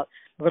 It's about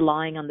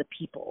relying on the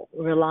people,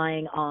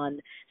 relying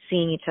on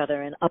seeing each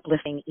other and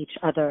uplifting each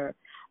other,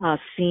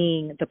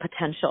 seeing the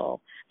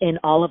potential in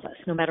all of us,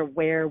 no matter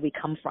where we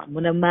come from,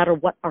 no matter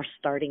what our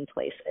starting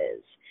place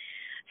is.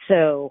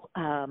 So,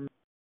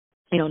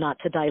 not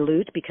to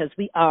dilute, because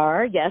we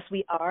are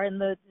in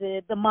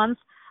the month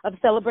of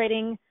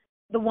celebrating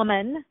the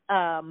woman,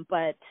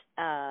 but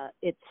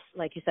it's,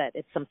 like you said,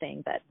 it's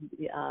something that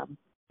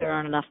there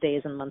aren't enough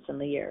days and months in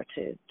the year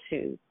to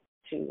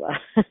to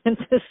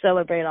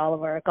celebrate all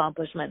of our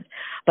accomplishments,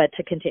 but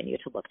to continue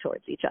to look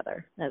towards each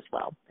other as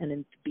well and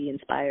to be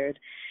inspired.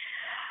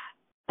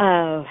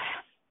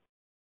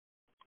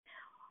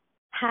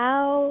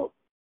 How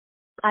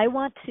I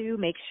want to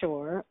make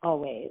sure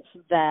always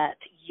that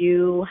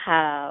you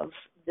have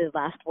the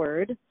last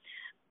word.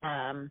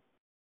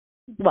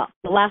 The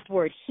last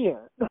word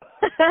here,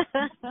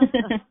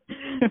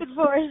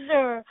 for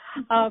sure.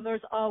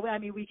 There's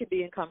always, we could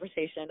be in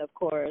conversation, of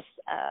course,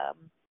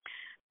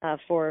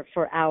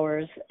 for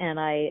hours, and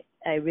I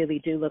really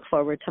do look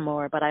forward to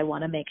more, but I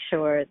want to make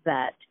sure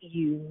that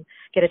you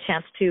get a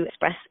chance to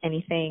express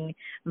anything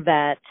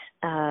that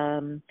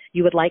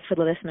you would like for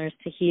the listeners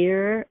to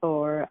hear,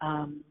 or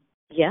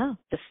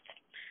just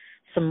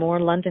some more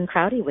London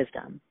Crowdy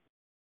wisdom.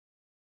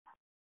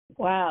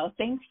 Wow,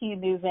 thank you,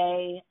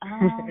 Nuve.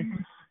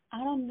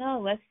 I don't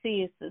know. Let's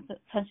see.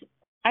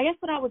 I guess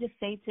what I would just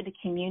say to the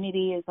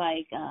community is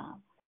like,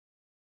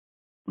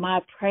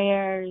 my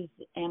prayers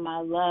and my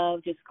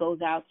love just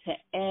goes out to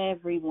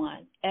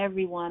everyone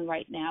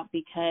right now,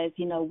 because,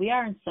 we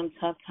are in some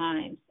tough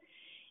times,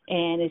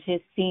 and it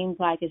just seems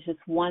like it's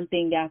just one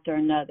thing after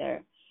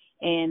another,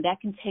 and that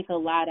can take a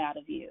lot out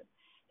of you.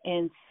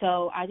 And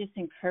so I just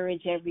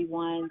encourage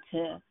everyone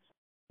to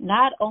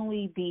not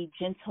only be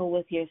gentle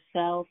with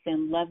yourself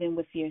and loving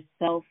with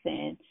yourself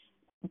and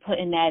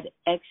putting that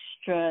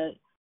extra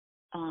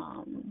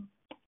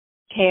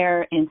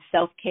care and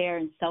self-care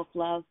and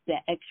self-love,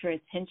 that extra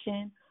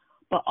attention,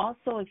 but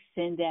also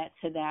extend that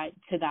to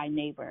thy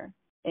neighbor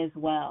as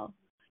well.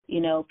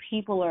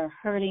 People are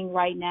hurting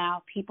right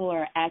now. People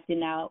are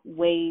acting out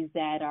ways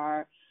that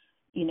are,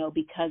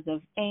 because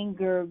of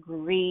anger,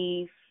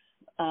 grief,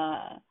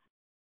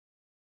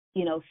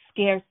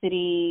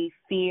 scarcity,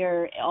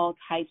 fear, all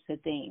types of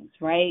things,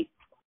 right?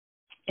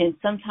 And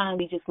sometimes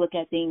we just look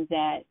at things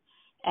at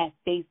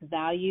face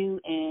value,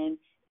 and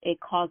it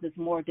causes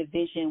more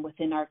division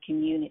within our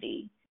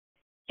community.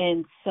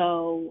 And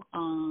so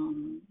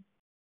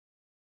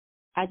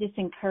I just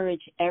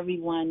encourage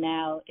everyone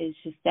now is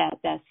just that's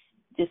that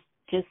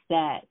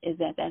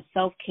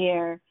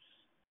self-care,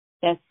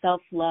 that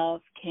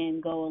self-love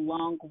can go a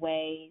long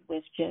way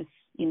with just,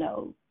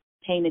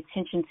 paying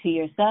attention to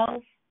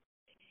yourself,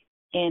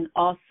 and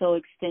also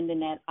extending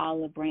that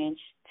olive branch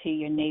to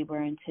your neighbor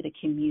and to the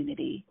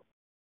community.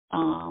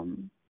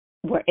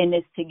 We're in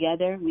this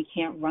together. We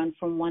can't run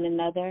from one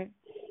another.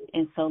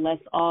 And so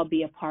let's all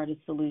be a part of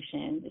the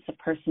solution. It's a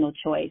personal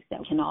choice that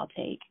we can all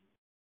take.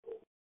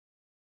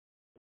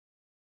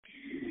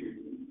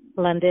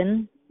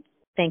 London,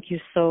 thank you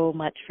so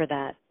much for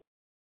that.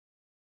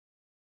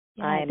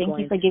 Yeah, thank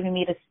you for giving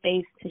me the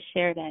space to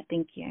share that.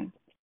 Thank you.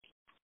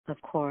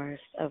 Of course,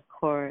 of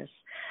course.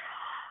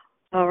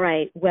 All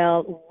right.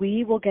 Well,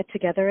 we will get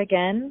together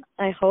again,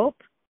 I hope.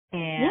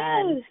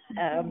 And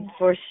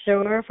for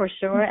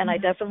sure. And I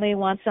definitely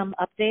want some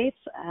updates,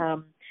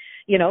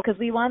 because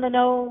we want to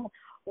know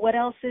what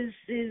else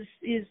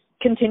is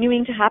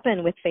continuing to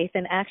happen with Faith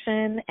in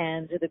Action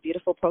and the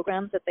beautiful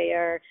programs that they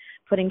are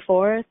putting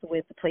forth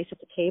with The Place at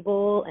the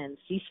Table and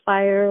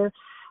Ceasefire.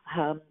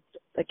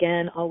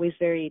 Again, always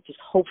very just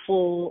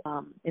hopeful,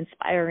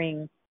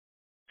 inspiring,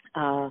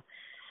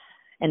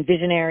 and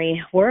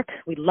visionary work.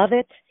 We love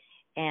it,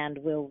 and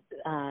we'll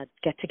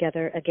get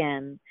together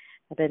again.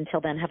 But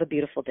until then, have a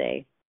beautiful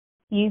day.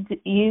 You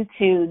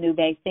too,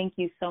 Nube. Thank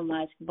you so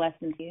much.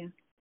 Blessings to you.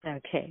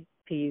 Okay.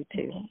 To you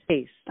too.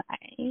 Peace.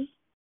 Bye.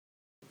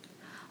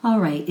 All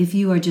right, if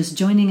you are just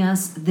joining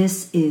us,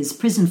 this is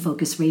Prison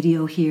Focus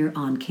Radio here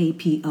on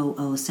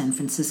KPOO San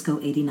Francisco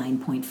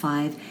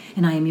 89.5,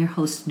 and I am your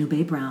host,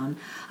 Nube Brown.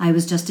 I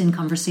was just in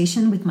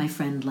conversation with my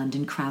friend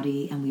London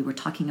Crowdy, and we were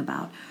talking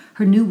about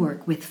her new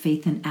work with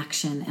Faith in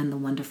Action and the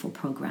wonderful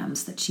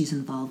programs that she's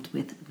involved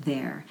with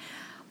there.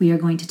 We are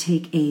going to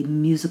take a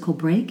musical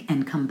break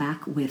and come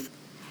back with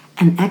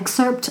an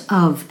excerpt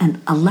of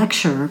a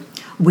lecture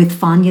with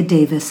Fania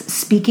Davis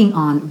speaking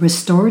on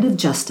restorative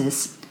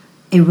justice,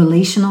 a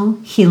relational,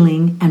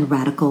 healing, and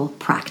radical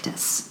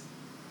practice.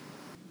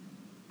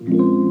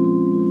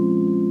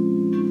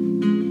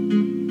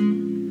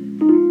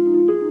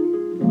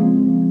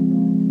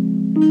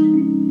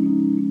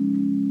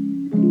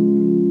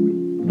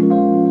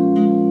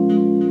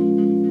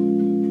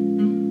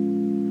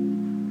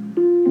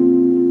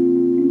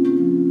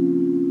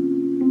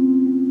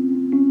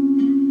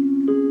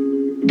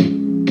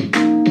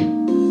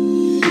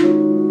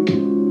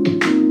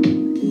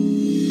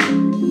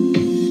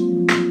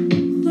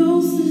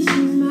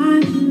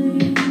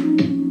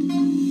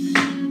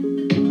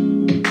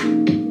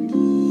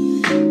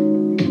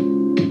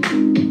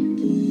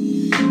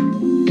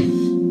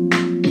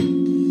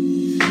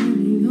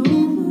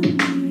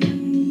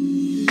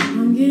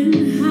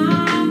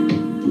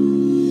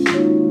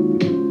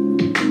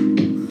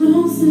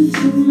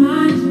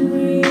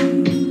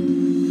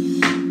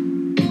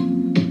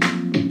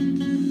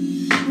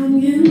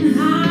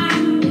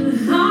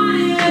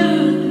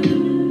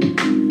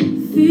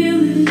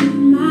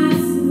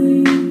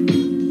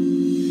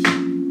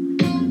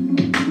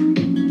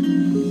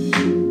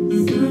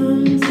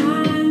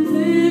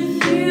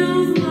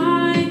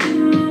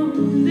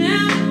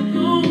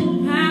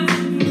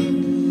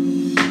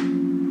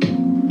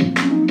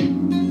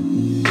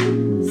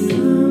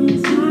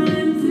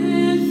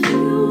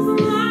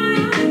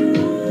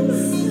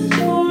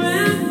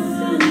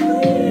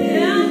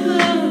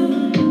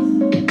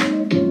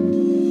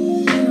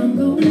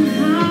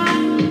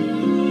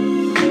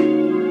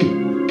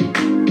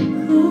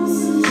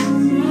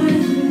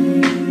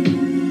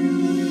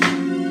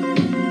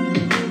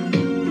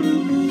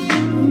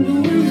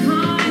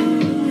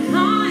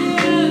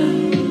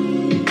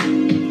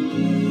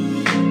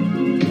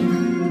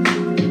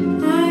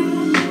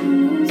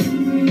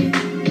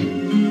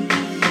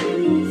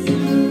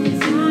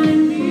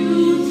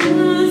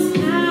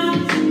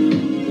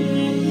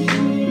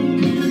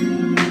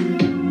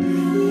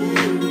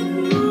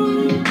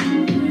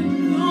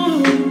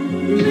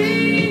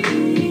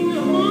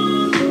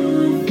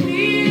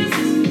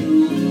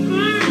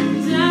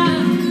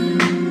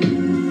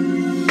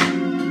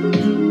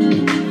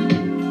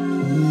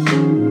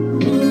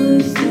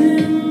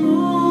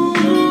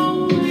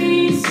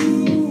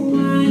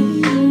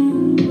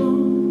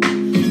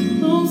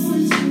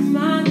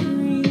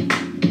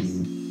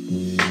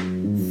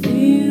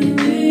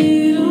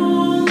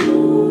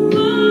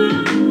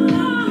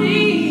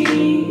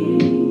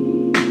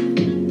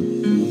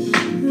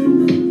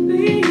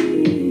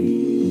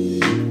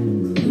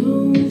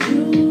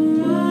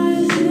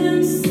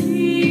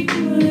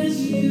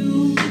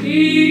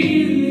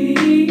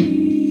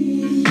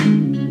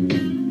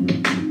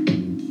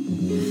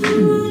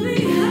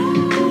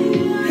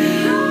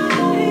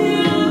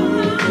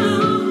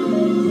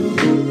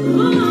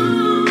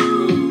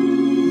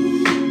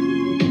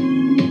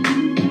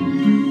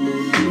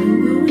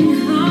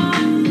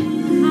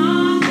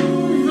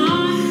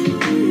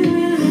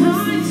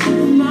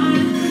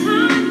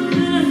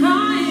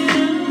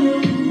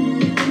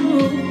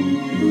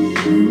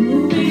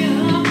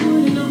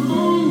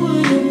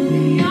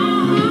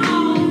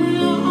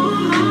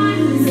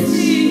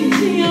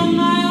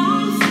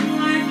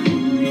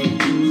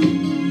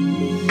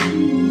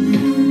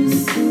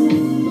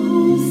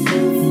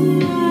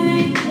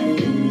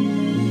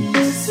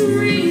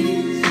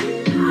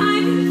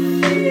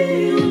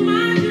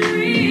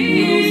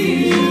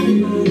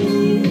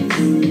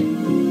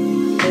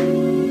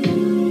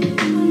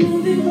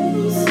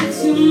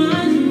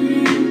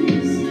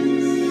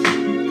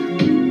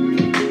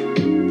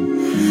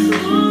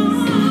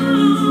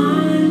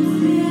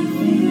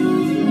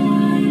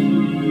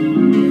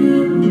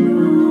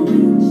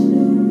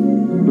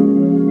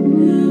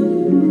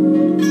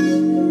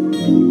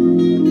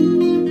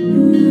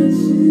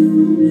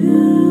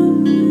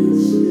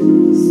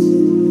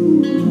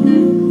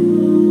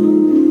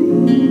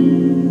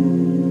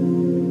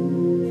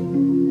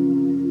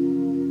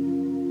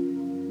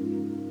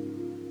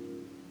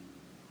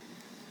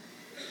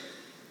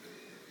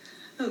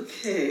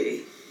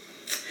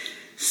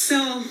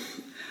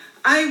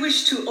 I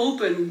wish to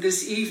open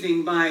this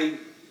evening by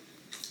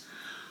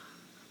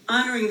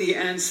honoring the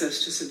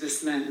ancestors of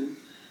this land,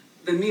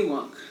 the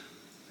Miwok,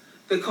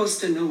 the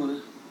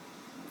Costanoa,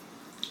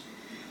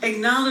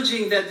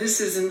 acknowledging that this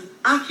is an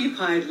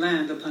occupied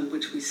land upon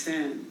which we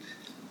stand,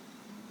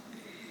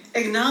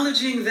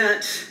 acknowledging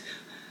that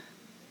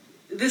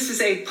this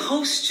is a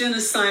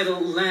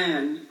post-genocidal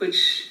land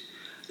which,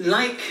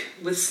 like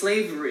with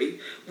slavery,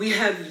 we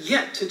have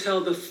yet to tell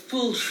the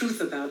full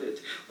truth about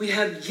it. We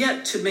have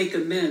yet to make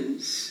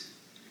amends,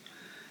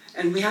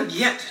 and we have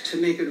yet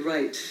to make it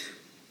right.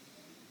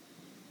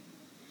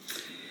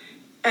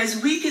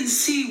 As we can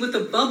see with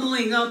the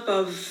bubbling up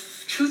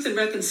of truth and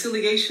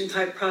reconciliation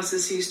type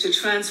processes to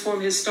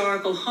transform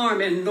historical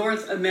harm in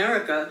North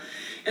America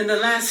in the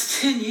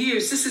last 10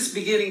 years, this is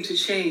beginning to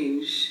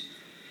change.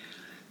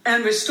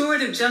 And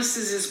restorative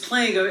justice is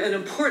playing an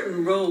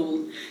important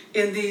role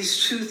in these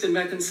truth and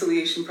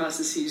reconciliation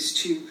processes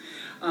to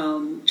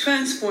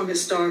transform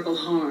historical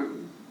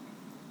harm.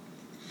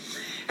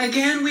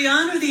 Again, we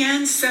honor the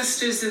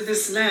ancestors of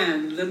this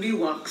land, the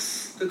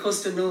Miwoks, the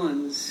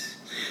Costanoans.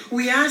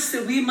 We ask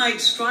that we might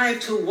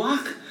strive to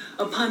walk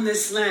upon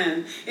this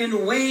land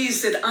in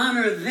ways that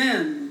honor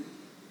them,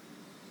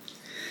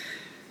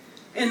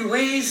 in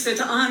ways that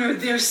honor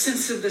their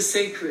sense of the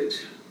sacred.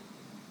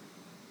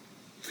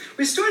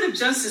 Restorative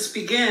justice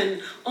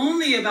began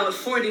only about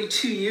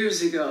 42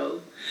 years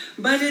ago,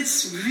 but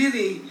it's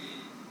really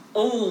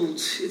old.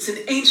 It's an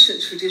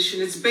ancient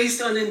tradition. It's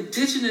based on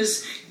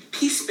indigenous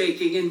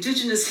peacemaking,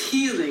 indigenous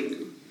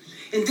healing,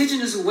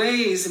 indigenous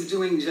ways of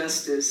doing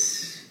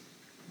justice.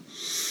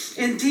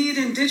 Indeed,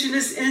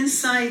 indigenous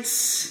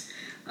insights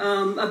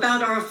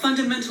about our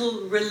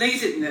fundamental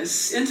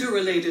relatedness,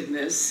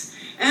 interrelatedness,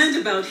 and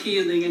about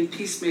healing and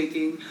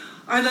peacemaking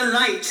are the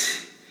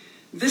light.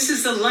 This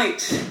is the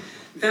light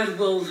that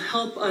will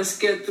help us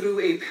get through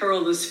a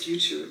perilous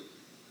future.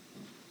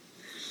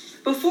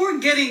 Before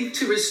getting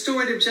to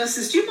restorative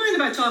justice, do you mind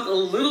if I talk a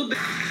little bit?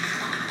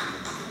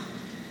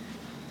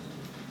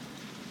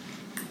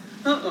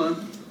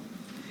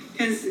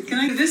 Can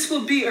I? This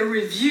will be a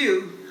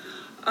review,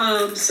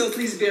 so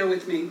please bear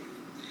with me.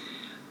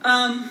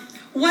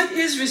 What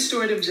is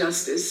restorative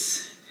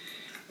justice?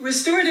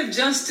 Restorative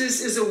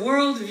justice is a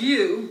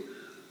worldview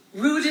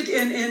rooted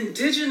in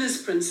indigenous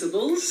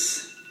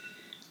principles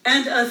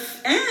and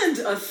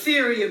a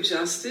theory of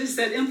justice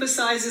that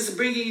emphasizes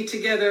bringing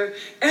together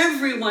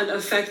everyone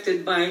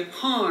affected by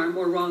harm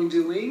or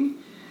wrongdoing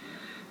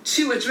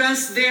to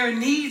address their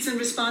needs and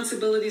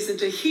responsibilities and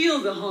to heal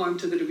the harm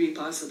to the degree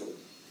possible.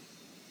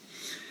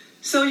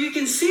 So you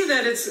can see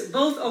that it's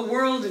both a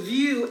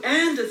worldview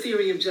and a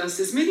theory of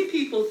justice. Many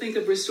people think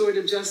of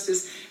restorative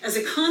justice as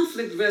a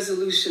conflict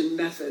resolution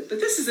method, but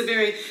this is a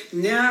very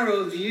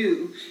narrow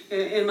view,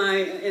 in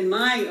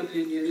my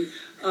opinion,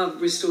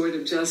 of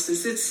restorative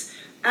justice. It's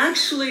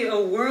actually a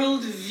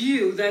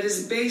worldview that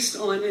is based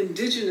on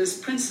indigenous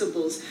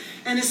principles,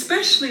 and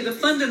especially the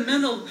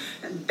fundamental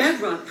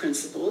bedrock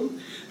principle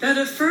that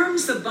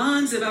affirms the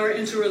bonds of our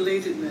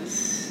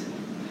interrelatedness.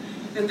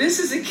 And this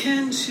is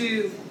akin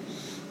to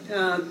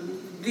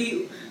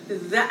the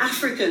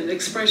African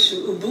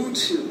expression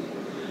Ubuntu.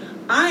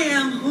 I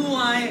am who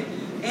I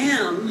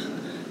am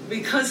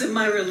because of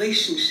my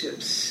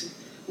relationships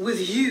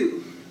with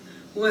you,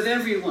 with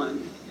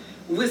everyone,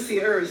 with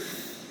the earth.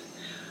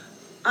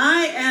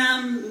 I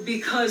am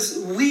because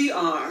we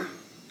are,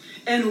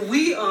 and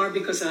we are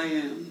because I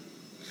am.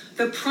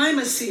 The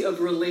primacy of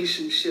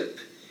relationship.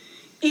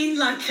 In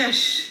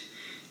Lakesh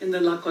in the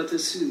Lakota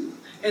Sioux,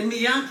 and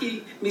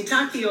Mitaki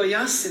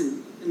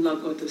Oyasin in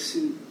Lakota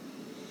Sioux.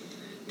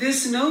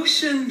 This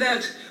notion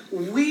that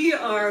we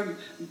are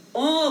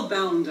all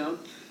bound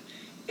up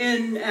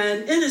in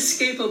an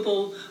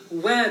inescapable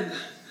web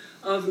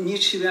of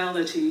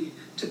mutuality,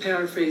 to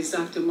paraphrase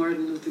Dr.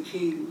 Martin Luther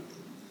King.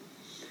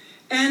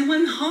 And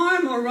when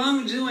harm or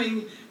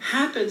wrongdoing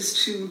happens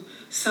to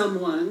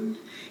someone,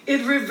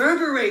 it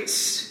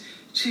reverberates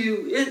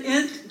to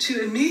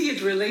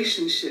immediate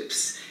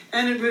relationships,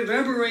 and it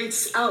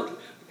reverberates out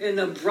in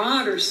a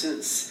broader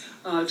sense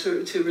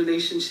to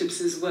relationships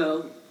as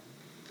well.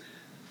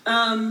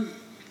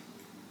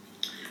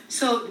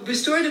 So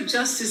restorative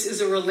justice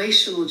is a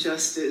relational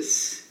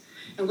justice,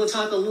 and we'll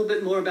talk a little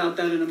bit more about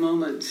that in a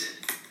moment.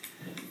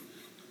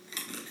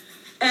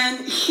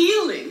 And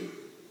healing.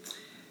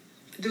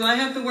 Do I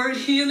have the word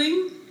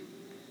healing?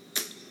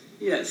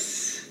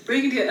 Yes.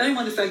 Bringing together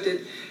anyone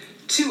affected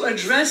to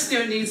address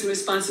their needs and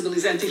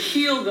responsibilities and to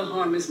heal the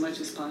harm as much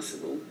as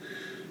possible.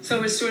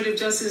 So restorative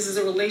justice is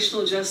a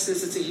relational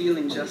justice, it's a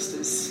healing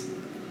justice.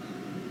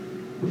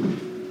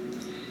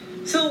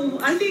 So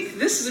I think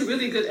this is a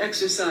really good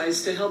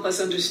exercise to help us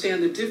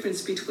understand the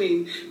difference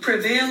between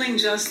prevailing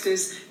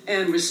justice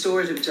and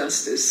restorative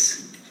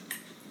justice.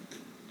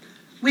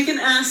 We can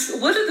ask,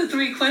 what are the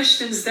three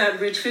questions that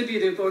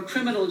retributive or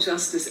criminal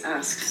justice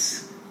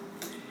asks?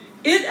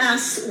 It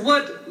asks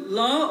what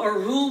law or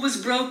rule was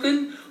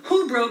broken,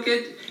 who broke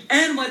it,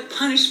 and what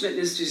punishment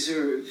is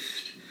deserved.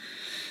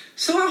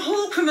 So our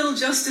whole criminal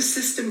justice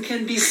system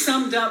can be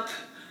summed up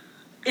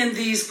in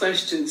these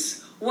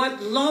questions.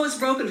 What law is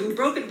broken, who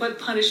broke it, what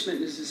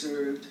punishment is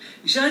deserved.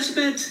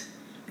 Judgment,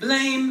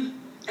 blame,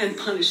 and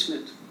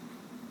punishment.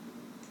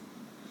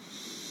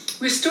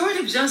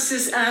 Restorative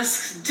justice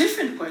asks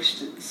different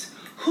questions.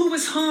 Who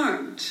was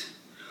harmed?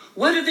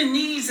 What are the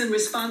needs and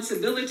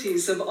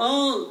responsibilities of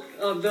all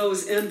of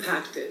those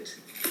impacted?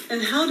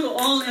 And how do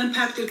all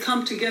impacted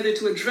come together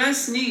to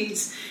address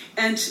needs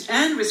and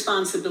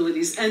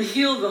responsibilities and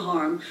heal the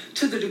harm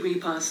to the degree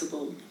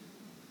possible?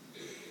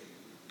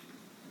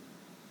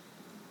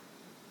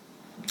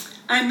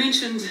 I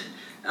mentioned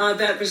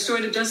that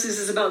restorative justice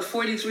is about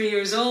 43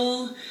 years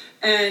old,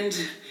 and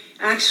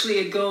actually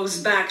it goes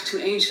back to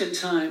ancient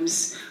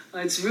times.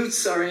 Its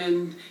roots are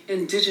in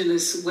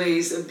indigenous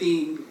ways of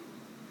being.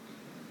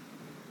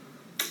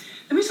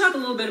 Let me talk a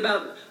little bit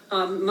about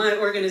my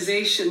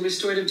organization,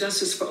 Restorative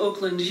Justice for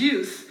Oakland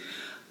Youth.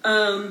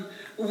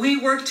 We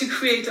work to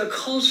create a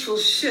cultural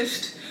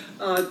shift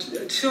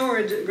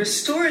toward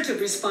restorative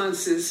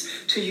responses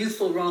to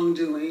youthful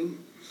wrongdoing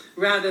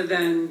rather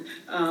than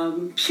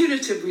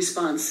punitive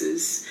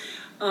responses.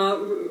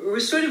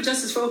 Restorative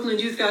Justice for Oakland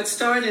Youth got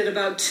started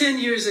about 10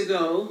 years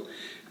ago,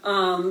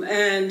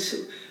 and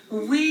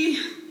we,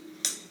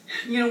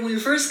 when we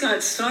first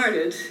got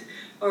started,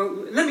 or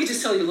let me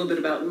just tell you a little bit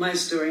about my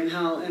story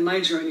and my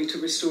journey to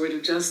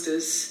restorative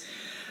justice.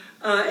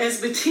 As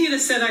Bettina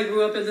said, I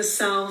grew up in the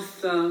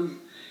South,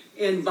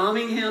 in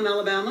Birmingham,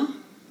 Alabama.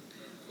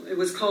 It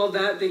was called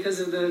that because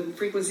of the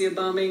frequency of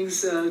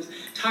bombings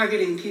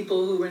targeting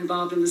people who were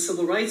involved in the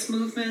civil rights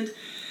movement.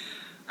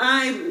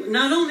 I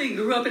not only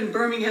grew up in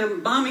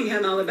Birmingham,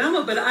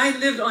 Alabama, but I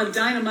lived on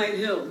Dynamite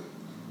Hill.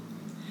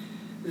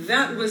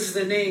 That was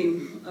the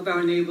name of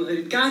our neighborhood.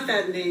 It got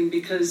that name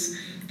because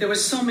there were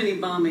so many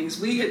bombings.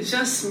 We had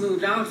just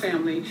moved our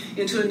family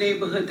into a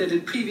neighborhood that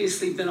had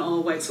previously been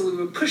all white, so we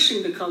were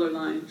pushing the color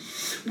line.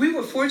 We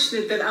were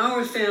fortunate that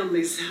our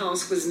family's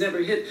house was never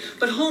hit,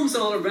 but homes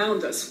all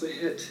around us were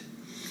hit.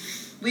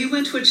 We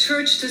went to a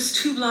church just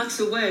 2 blocks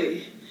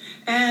away,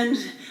 and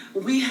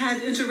we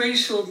had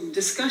interracial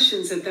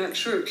discussions at that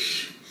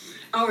church.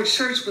 Our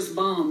church was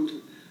bombed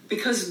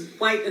because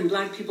white and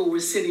black people were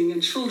sitting,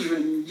 and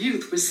children,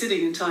 youth were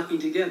sitting and talking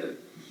together.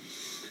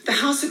 The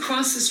house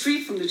across the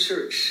street from the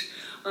church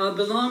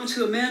belonged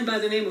to a man by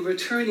the name of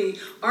attorney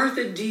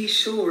Arthur D.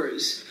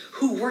 Shores,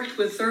 who worked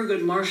with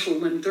Thurgood Marshall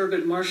when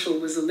Thurgood Marshall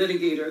was a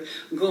litigator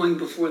going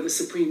before the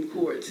Supreme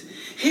Court.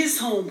 His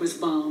home was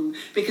bombed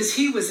because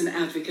he was an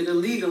advocate, a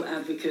legal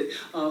advocate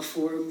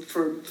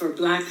for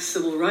black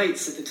civil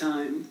rights at the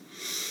time.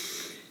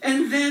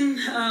 And then,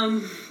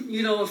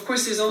 of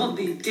course, there's all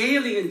the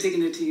daily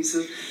indignities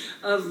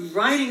of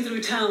riding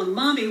through town.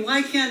 Mommy,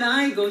 why can't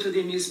I go to the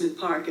amusement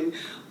park? And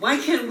why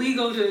can't we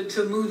go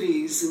to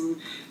movies?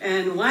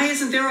 And why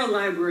isn't there a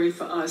library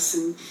for us?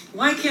 And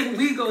why can't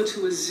we go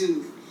to a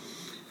zoo?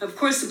 Of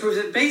course, the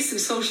pervasive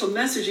social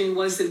messaging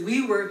was that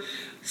we were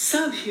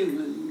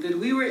subhuman, that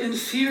we were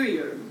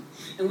inferior,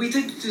 and we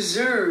didn't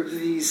deserve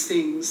these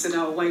things that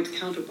our white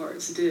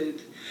counterparts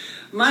did.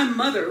 My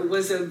mother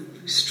was a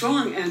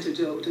strong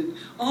antidote and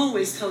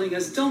always telling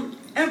us, don't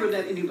ever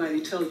let anybody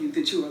tell you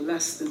that you are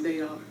less than they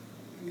are.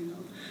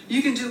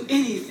 You can do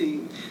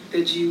anything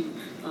that you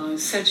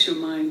set your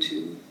mind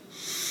to.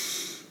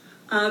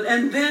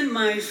 And then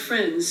my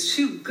friends,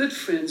 2 good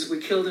friends, were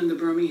killed in the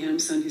Birmingham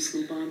Sunday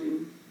school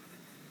bombing.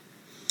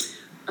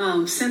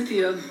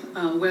 Cynthia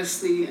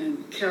Wesley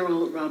and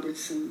Carol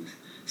Robertson.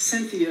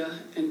 Cynthia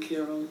and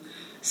Carol.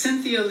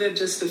 Cynthia lived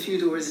just a few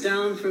doors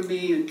down from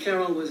me, and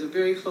Carol was a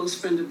very close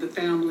friend of the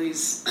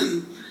family's.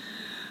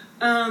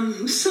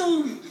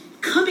 So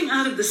coming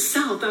out of the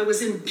South, I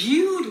was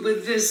imbued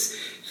with this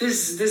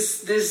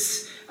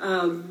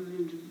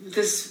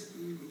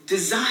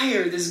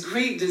desire, this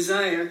great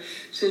desire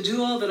to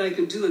do all that I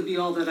could do and be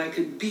all that I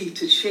could be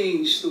to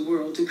change the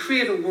world, to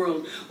create a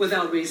world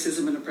without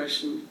racism and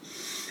oppression.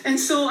 And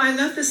so I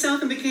left the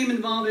South and became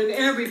involved in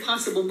every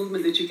possible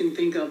movement that you can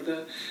think of.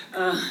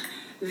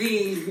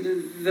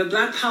 The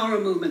Black Power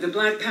movement, the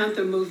Black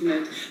Panther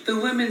movement, the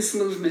women's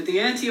movement, the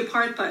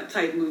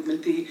anti-apartheid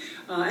movement, the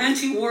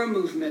anti-war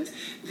movement,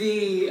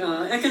 the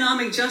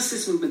economic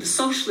justice movement, the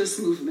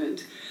socialist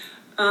movement.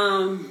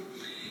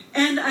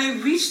 And I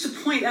reached a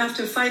point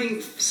after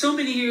fighting so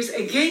many years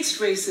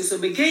against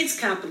racism, against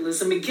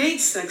capitalism,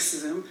 against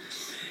sexism,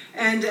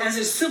 and as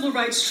a civil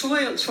rights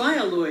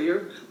trial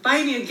lawyer,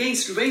 fighting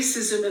against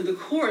racism in the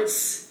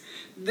courts,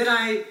 that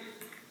I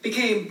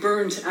became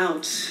burnt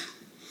out.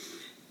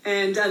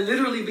 And I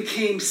literally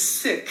became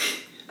sick.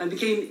 I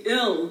became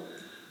ill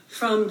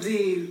from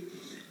the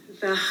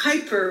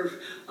hyper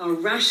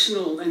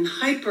rational and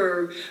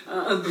hyper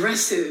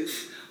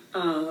aggressive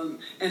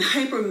and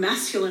hyper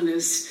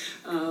masculinist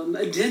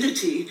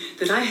identity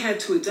that I had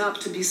to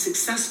adopt to be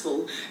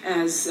successful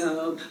as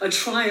a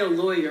trial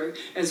lawyer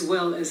as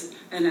well as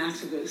an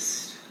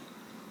activist.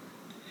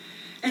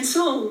 And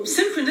so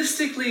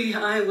synchronistically,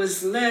 I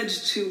was led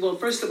to, well,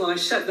 first of all, I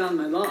shut down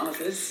my law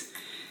office.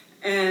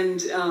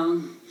 And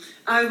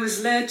I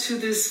was led to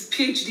this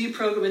PhD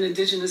program in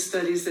Indigenous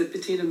Studies that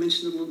Bettina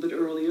mentioned a little bit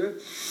earlier.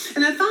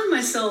 And I found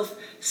myself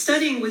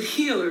studying with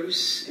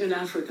healers in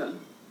Africa,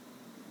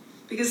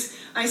 because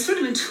I sort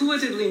of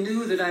intuitively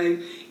knew that I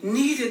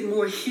needed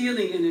more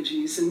healing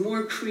energies and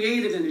more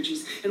creative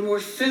energies and more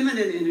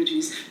feminine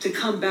energies to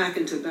come back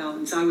into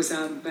balance. I was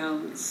out of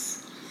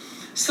balance.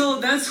 So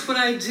that's what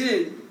I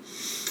did.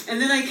 And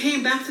then I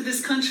came back to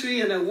this country,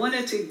 and I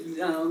wanted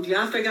to,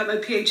 after I got my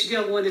PhD,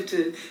 I wanted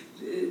to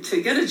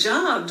get a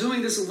job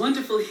doing this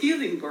wonderful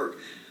healing work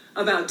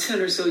about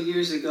 10 or so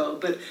years ago.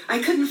 But I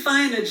couldn't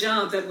find a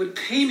job that would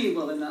pay me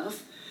well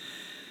enough.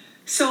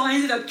 So I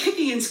ended up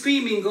kicking and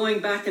screaming, going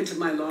back into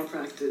my law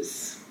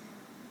practice.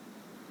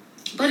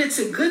 But it's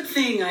a good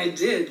thing I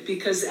did,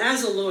 because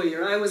as a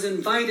lawyer, I was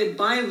invited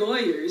by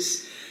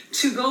lawyers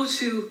to go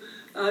to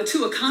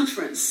a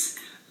conference.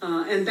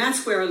 And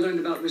that's where I learned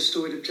about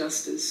restorative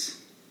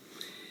justice.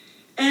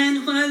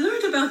 And when I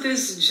learned about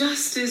this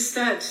justice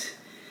that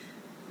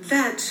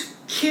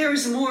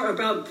cares more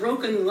about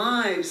broken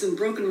lives and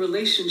broken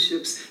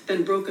relationships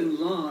than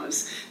broken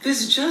laws,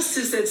 this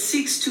justice that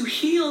seeks to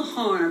heal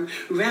harm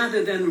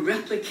rather than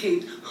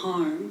replicate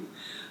harm,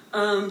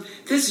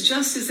 this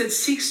justice that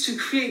seeks to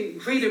create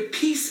greater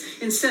peace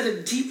instead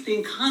of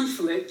deepening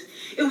conflict,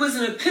 it was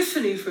an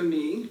epiphany for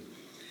me.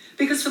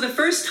 Because for the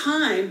first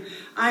time,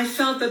 I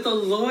felt that the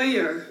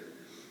lawyer,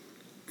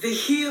 the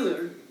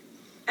healer,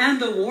 and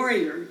the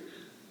warrior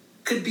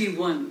could be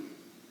one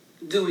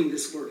doing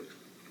this work.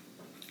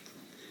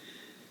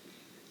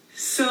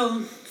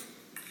 So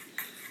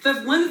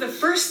one of the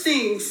first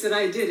things that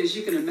I did, as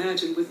you can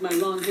imagine, with my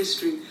long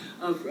history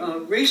of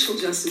racial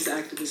justice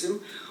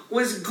activism,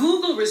 was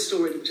Google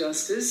restorative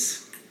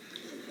justice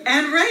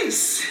and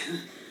race.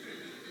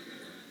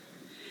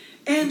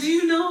 And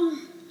you know,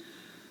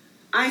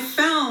 I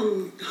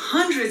found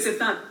hundreds, if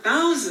not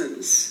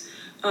thousands,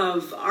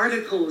 of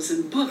articles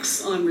and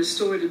books on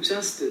restorative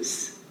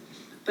justice,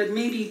 but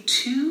maybe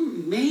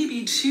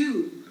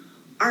two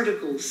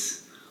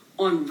articles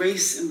on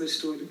race and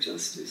restorative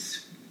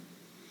justice.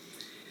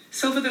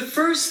 So for the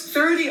first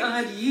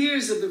 30-odd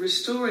years of the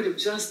restorative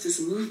justice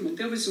movement,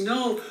 there was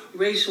no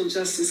racial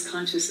justice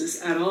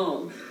consciousness at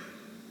all.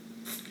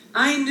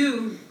 I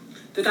knew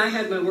that I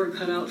had my work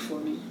cut out for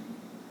me.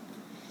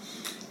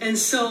 And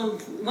so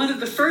one of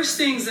the first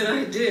things that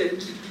I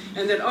did,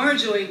 and that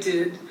Arjoy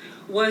did,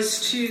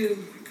 was to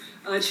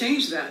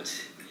change that.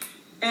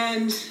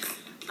 And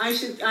I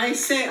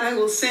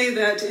will say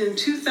that in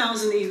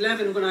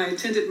 2011, when I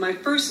attended my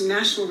first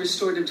National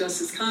Restorative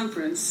Justice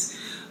Conference,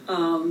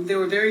 there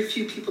were very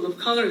few people of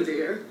color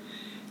there.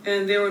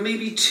 And there were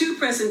maybe two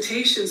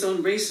presentations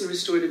on race and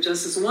restorative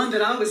justice, one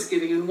that I was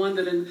giving and one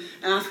that an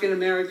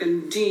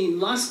African-American dean,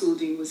 law school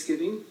dean, was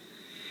giving.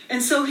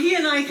 And so he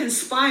and I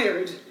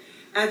conspired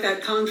at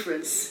that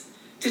conference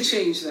to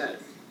change that.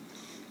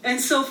 And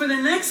so for the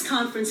next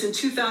conference in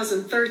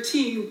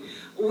 2013,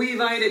 we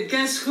invited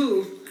guess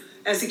who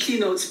as a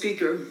keynote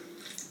speaker?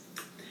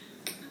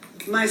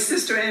 My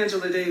sister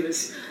Angela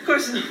Davis. Of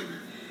course,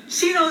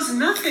 she knows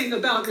nothing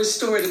about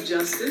restorative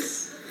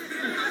justice,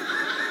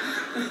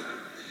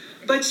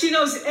 but she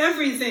knows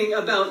everything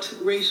about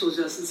racial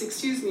justice.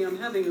 Excuse me, I'm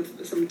having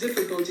some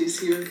difficulties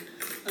here.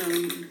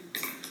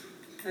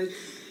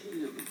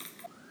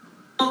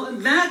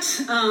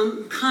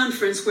 That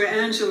conference where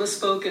Angela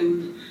spoke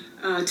and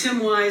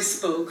Tim Wise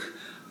spoke,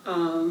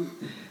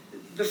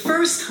 the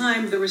first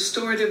time the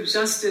restorative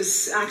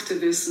justice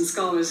activists and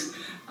scholars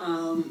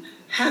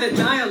had a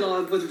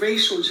dialogue with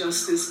racial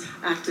justice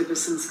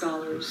activists and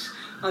scholars.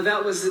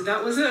 That was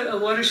a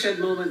watershed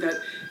moment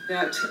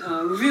that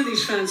really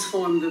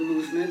transformed the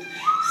movement,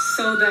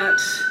 so that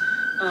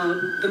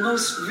the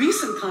most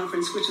recent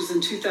conference, which was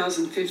in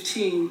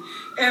 2015,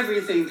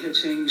 everything had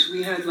changed.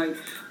 We had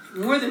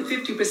more than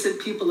 50%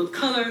 people of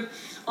color.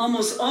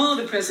 Almost all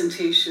the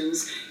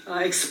presentations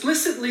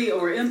explicitly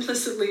or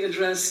implicitly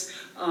addressed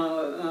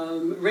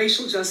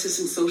racial justice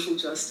and social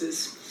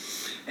justice.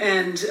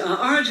 And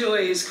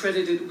Arjoy is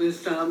credited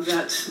with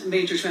that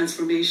major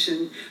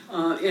transformation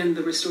in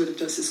the restorative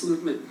justice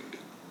movement.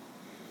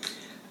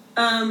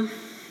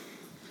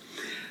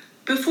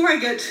 Before I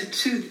get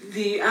to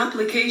the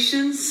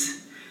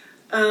applications,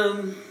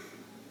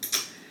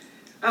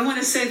 I want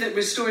to say that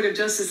restorative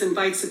justice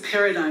invites a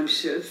paradigm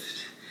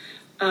shift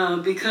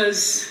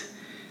because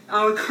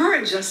our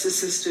current justice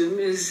system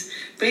is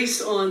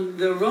based on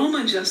the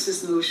Roman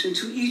justice notion,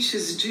 to each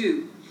his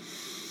due.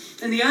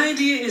 And the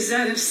idea is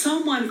that if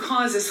someone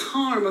causes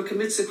harm or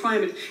commits a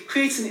crime, it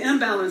creates an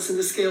imbalance in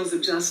the scales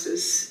of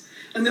justice.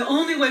 And the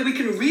only way we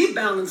can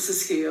rebalance the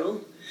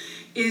scale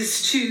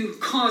is to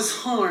cause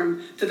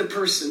harm to the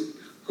person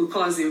who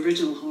caused the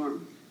original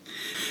harm.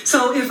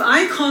 So if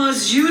I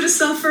cause you to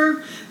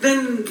suffer,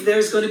 then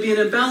there's going to be an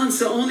imbalance.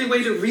 The only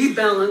way to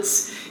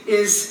rebalance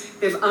is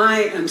if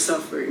I am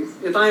suffering,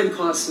 if I am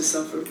caused to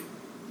suffer.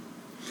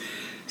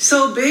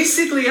 So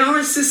basically,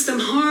 our system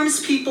harms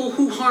people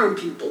who harm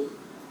people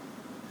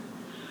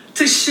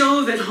to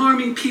show that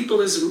harming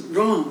people is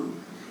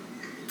wrong.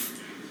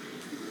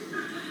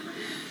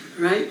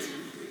 right?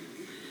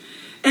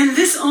 And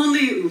this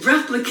only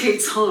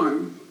replicates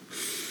harm.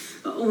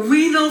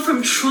 We know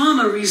from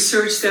trauma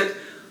research that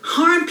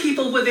harm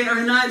people when they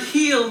are not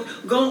healed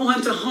go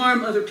on to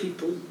harm other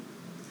people.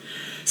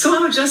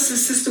 So our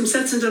justice system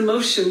sets into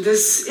motion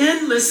this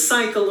endless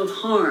cycle of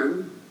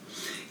harm.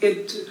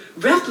 It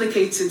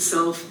replicates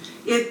itself.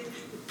 It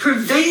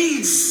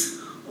pervades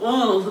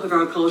all of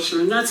our culture,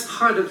 and that's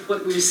part of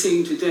what we're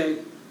seeing today.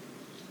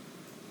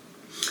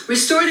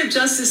 Restorative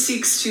justice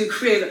seeks to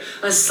create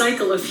a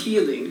cycle of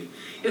healing.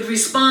 It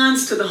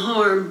responds to the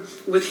harm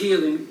with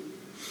healing.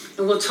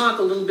 And we'll talk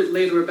a little bit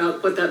later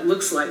about what that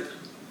looks like.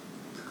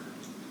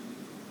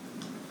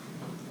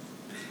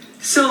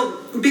 So,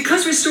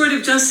 because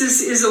restorative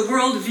justice is a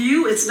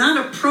worldview, it's not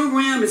a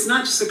program, it's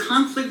not just a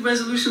conflict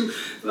resolution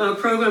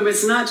program,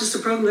 it's not just a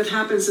program that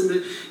happens in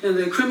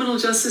the criminal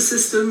justice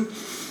system.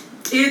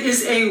 It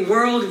is a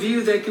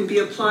worldview that can be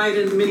applied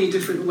in many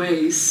different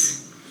ways.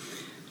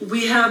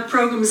 We have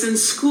programs in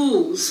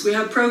schools. We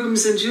have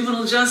programs in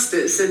juvenile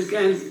justice and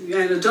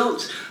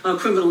adult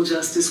criminal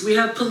justice. We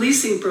have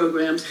policing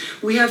programs.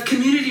 We have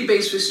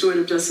community-based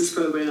restorative justice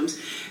programs.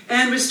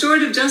 And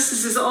restorative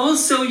justice is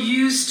also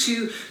used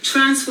to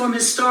transform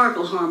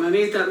historical harm. I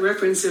made that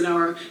reference in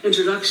our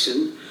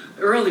introduction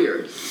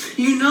earlier.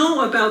 You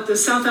know about the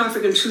South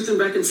African Truth and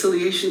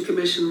Reconciliation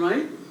Commission,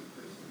 right?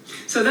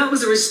 So that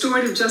was a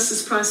restorative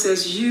justice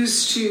process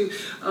used to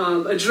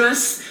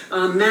address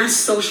mass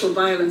social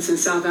violence in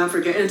South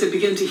Africa and to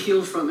begin to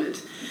heal from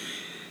it.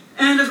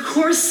 And of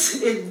course,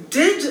 it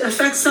did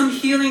affect some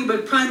healing,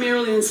 but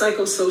primarily in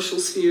psychosocial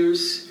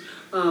spheres.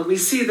 We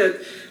see that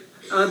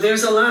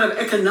there's a lot of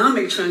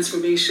economic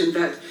transformation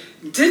that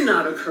did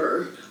not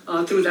occur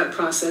through that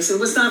process and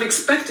was not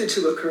expected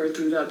to occur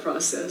through that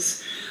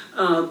process.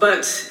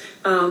 But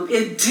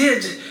it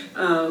did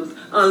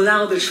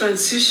allow the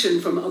transition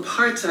from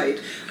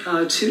apartheid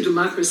to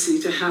democracy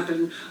to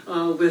happen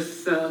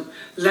with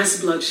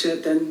less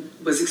bloodshed than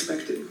was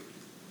expected.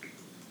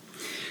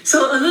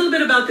 So a little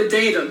bit about the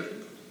data.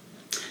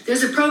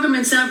 There's a program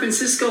in San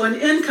Francisco, an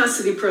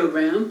in-custody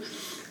program,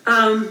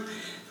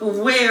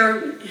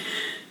 where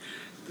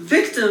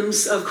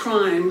victims of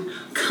crime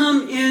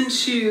come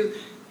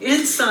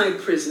inside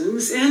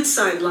prisons,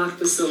 inside locked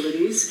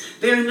facilities.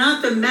 They're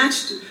not the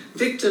matched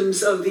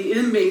victims of the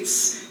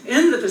inmates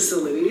in the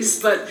facilities,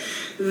 but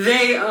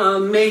they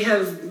may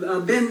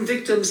have been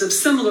victims of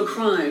similar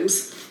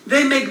crimes.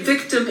 They make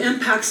victim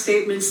impact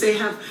statements. They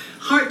have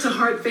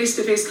heart-to-heart,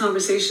 face-to-face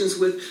conversations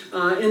with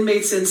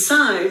inmates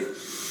inside.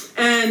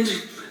 And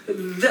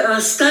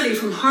a study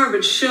from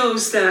Harvard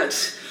shows that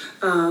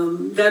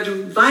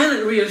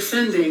violent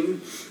reoffending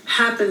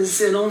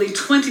happens in only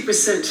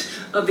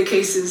 20% of the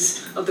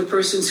cases of the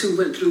persons who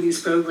went through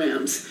these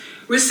programs.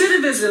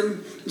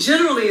 Recidivism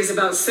generally is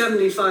about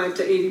 75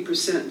 to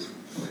 80%.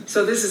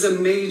 So this is a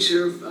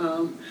major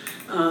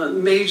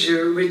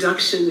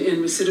reduction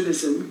in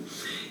recidivism.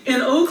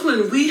 In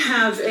Oakland, we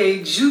have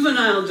a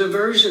juvenile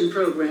diversion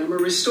program, a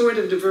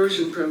restorative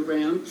diversion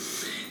program,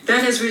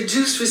 that has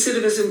reduced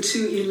recidivism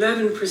to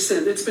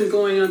 11%. It's been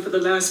going on for the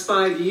last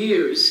 5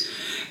 years.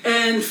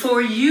 And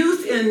for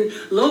youth in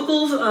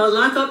local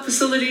lockup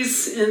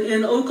facilities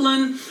in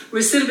Oakland,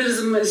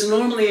 recidivism is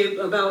normally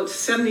about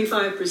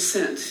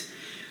 75%.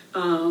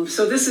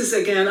 So this is,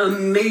 again, a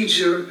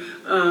major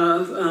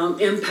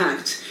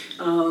impact.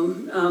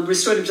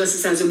 Restorative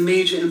justice has a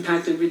major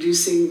impact in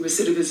reducing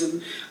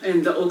recidivism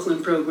in the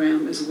Oakland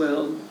program as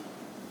well.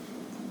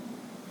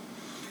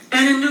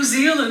 And in New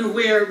Zealand,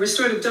 where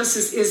restorative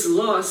justice is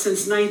law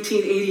since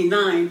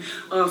 1989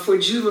 for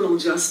juvenile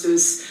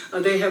justice,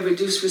 they have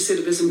reduced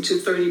recidivism to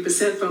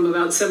 30%, from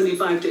about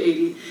 75 to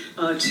 80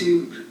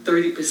 to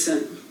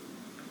 30%.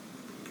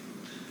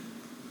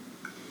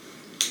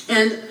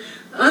 And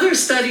other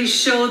studies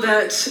show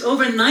that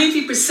over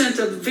 90%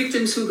 of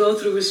victims who go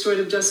through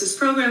restorative justice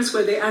programs,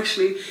 where they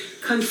actually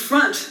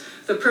confront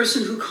the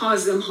person who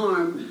caused them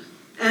harm,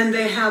 and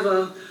they have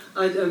a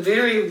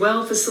very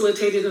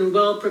well-facilitated and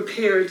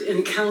well-prepared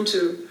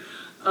encounter.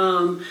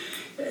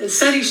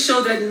 Studies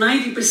show that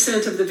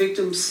 90% of the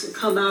victims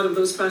come out of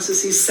those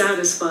processes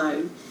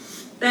satisfied.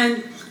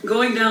 And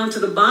going down to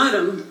the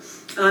bottom,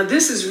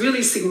 this is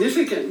really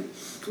significant.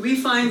 We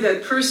find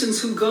that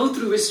persons who go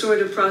through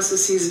restorative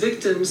processes,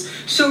 victims,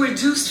 show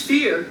reduced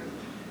fear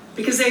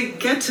because they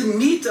get to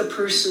meet a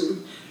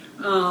person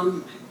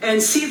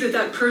and see that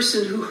that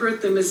person who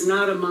hurt them is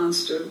not a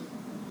monster.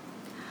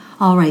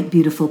 All right,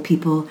 beautiful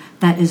people,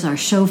 that is our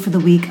show for the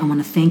week. I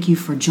want to thank you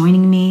for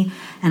joining me,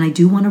 and I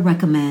do want to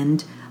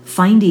recommend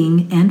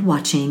finding and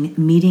watching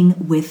Meeting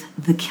with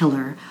the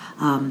Killer.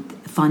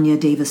 Fania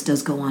Davis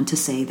does go on to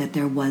say that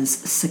there was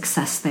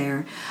success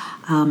there,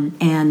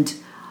 and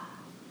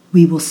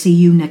we will see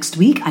you next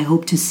week. I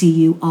hope to see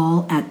you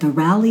all at the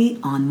rally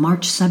on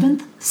March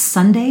 7th,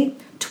 Sunday,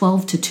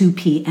 12 to 2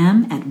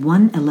 p.m. at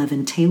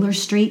 111 Taylor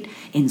Street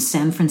in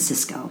San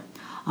Francisco.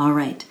 All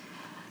right,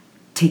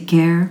 take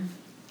care.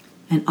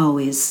 And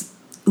always,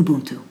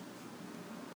 Ubuntu.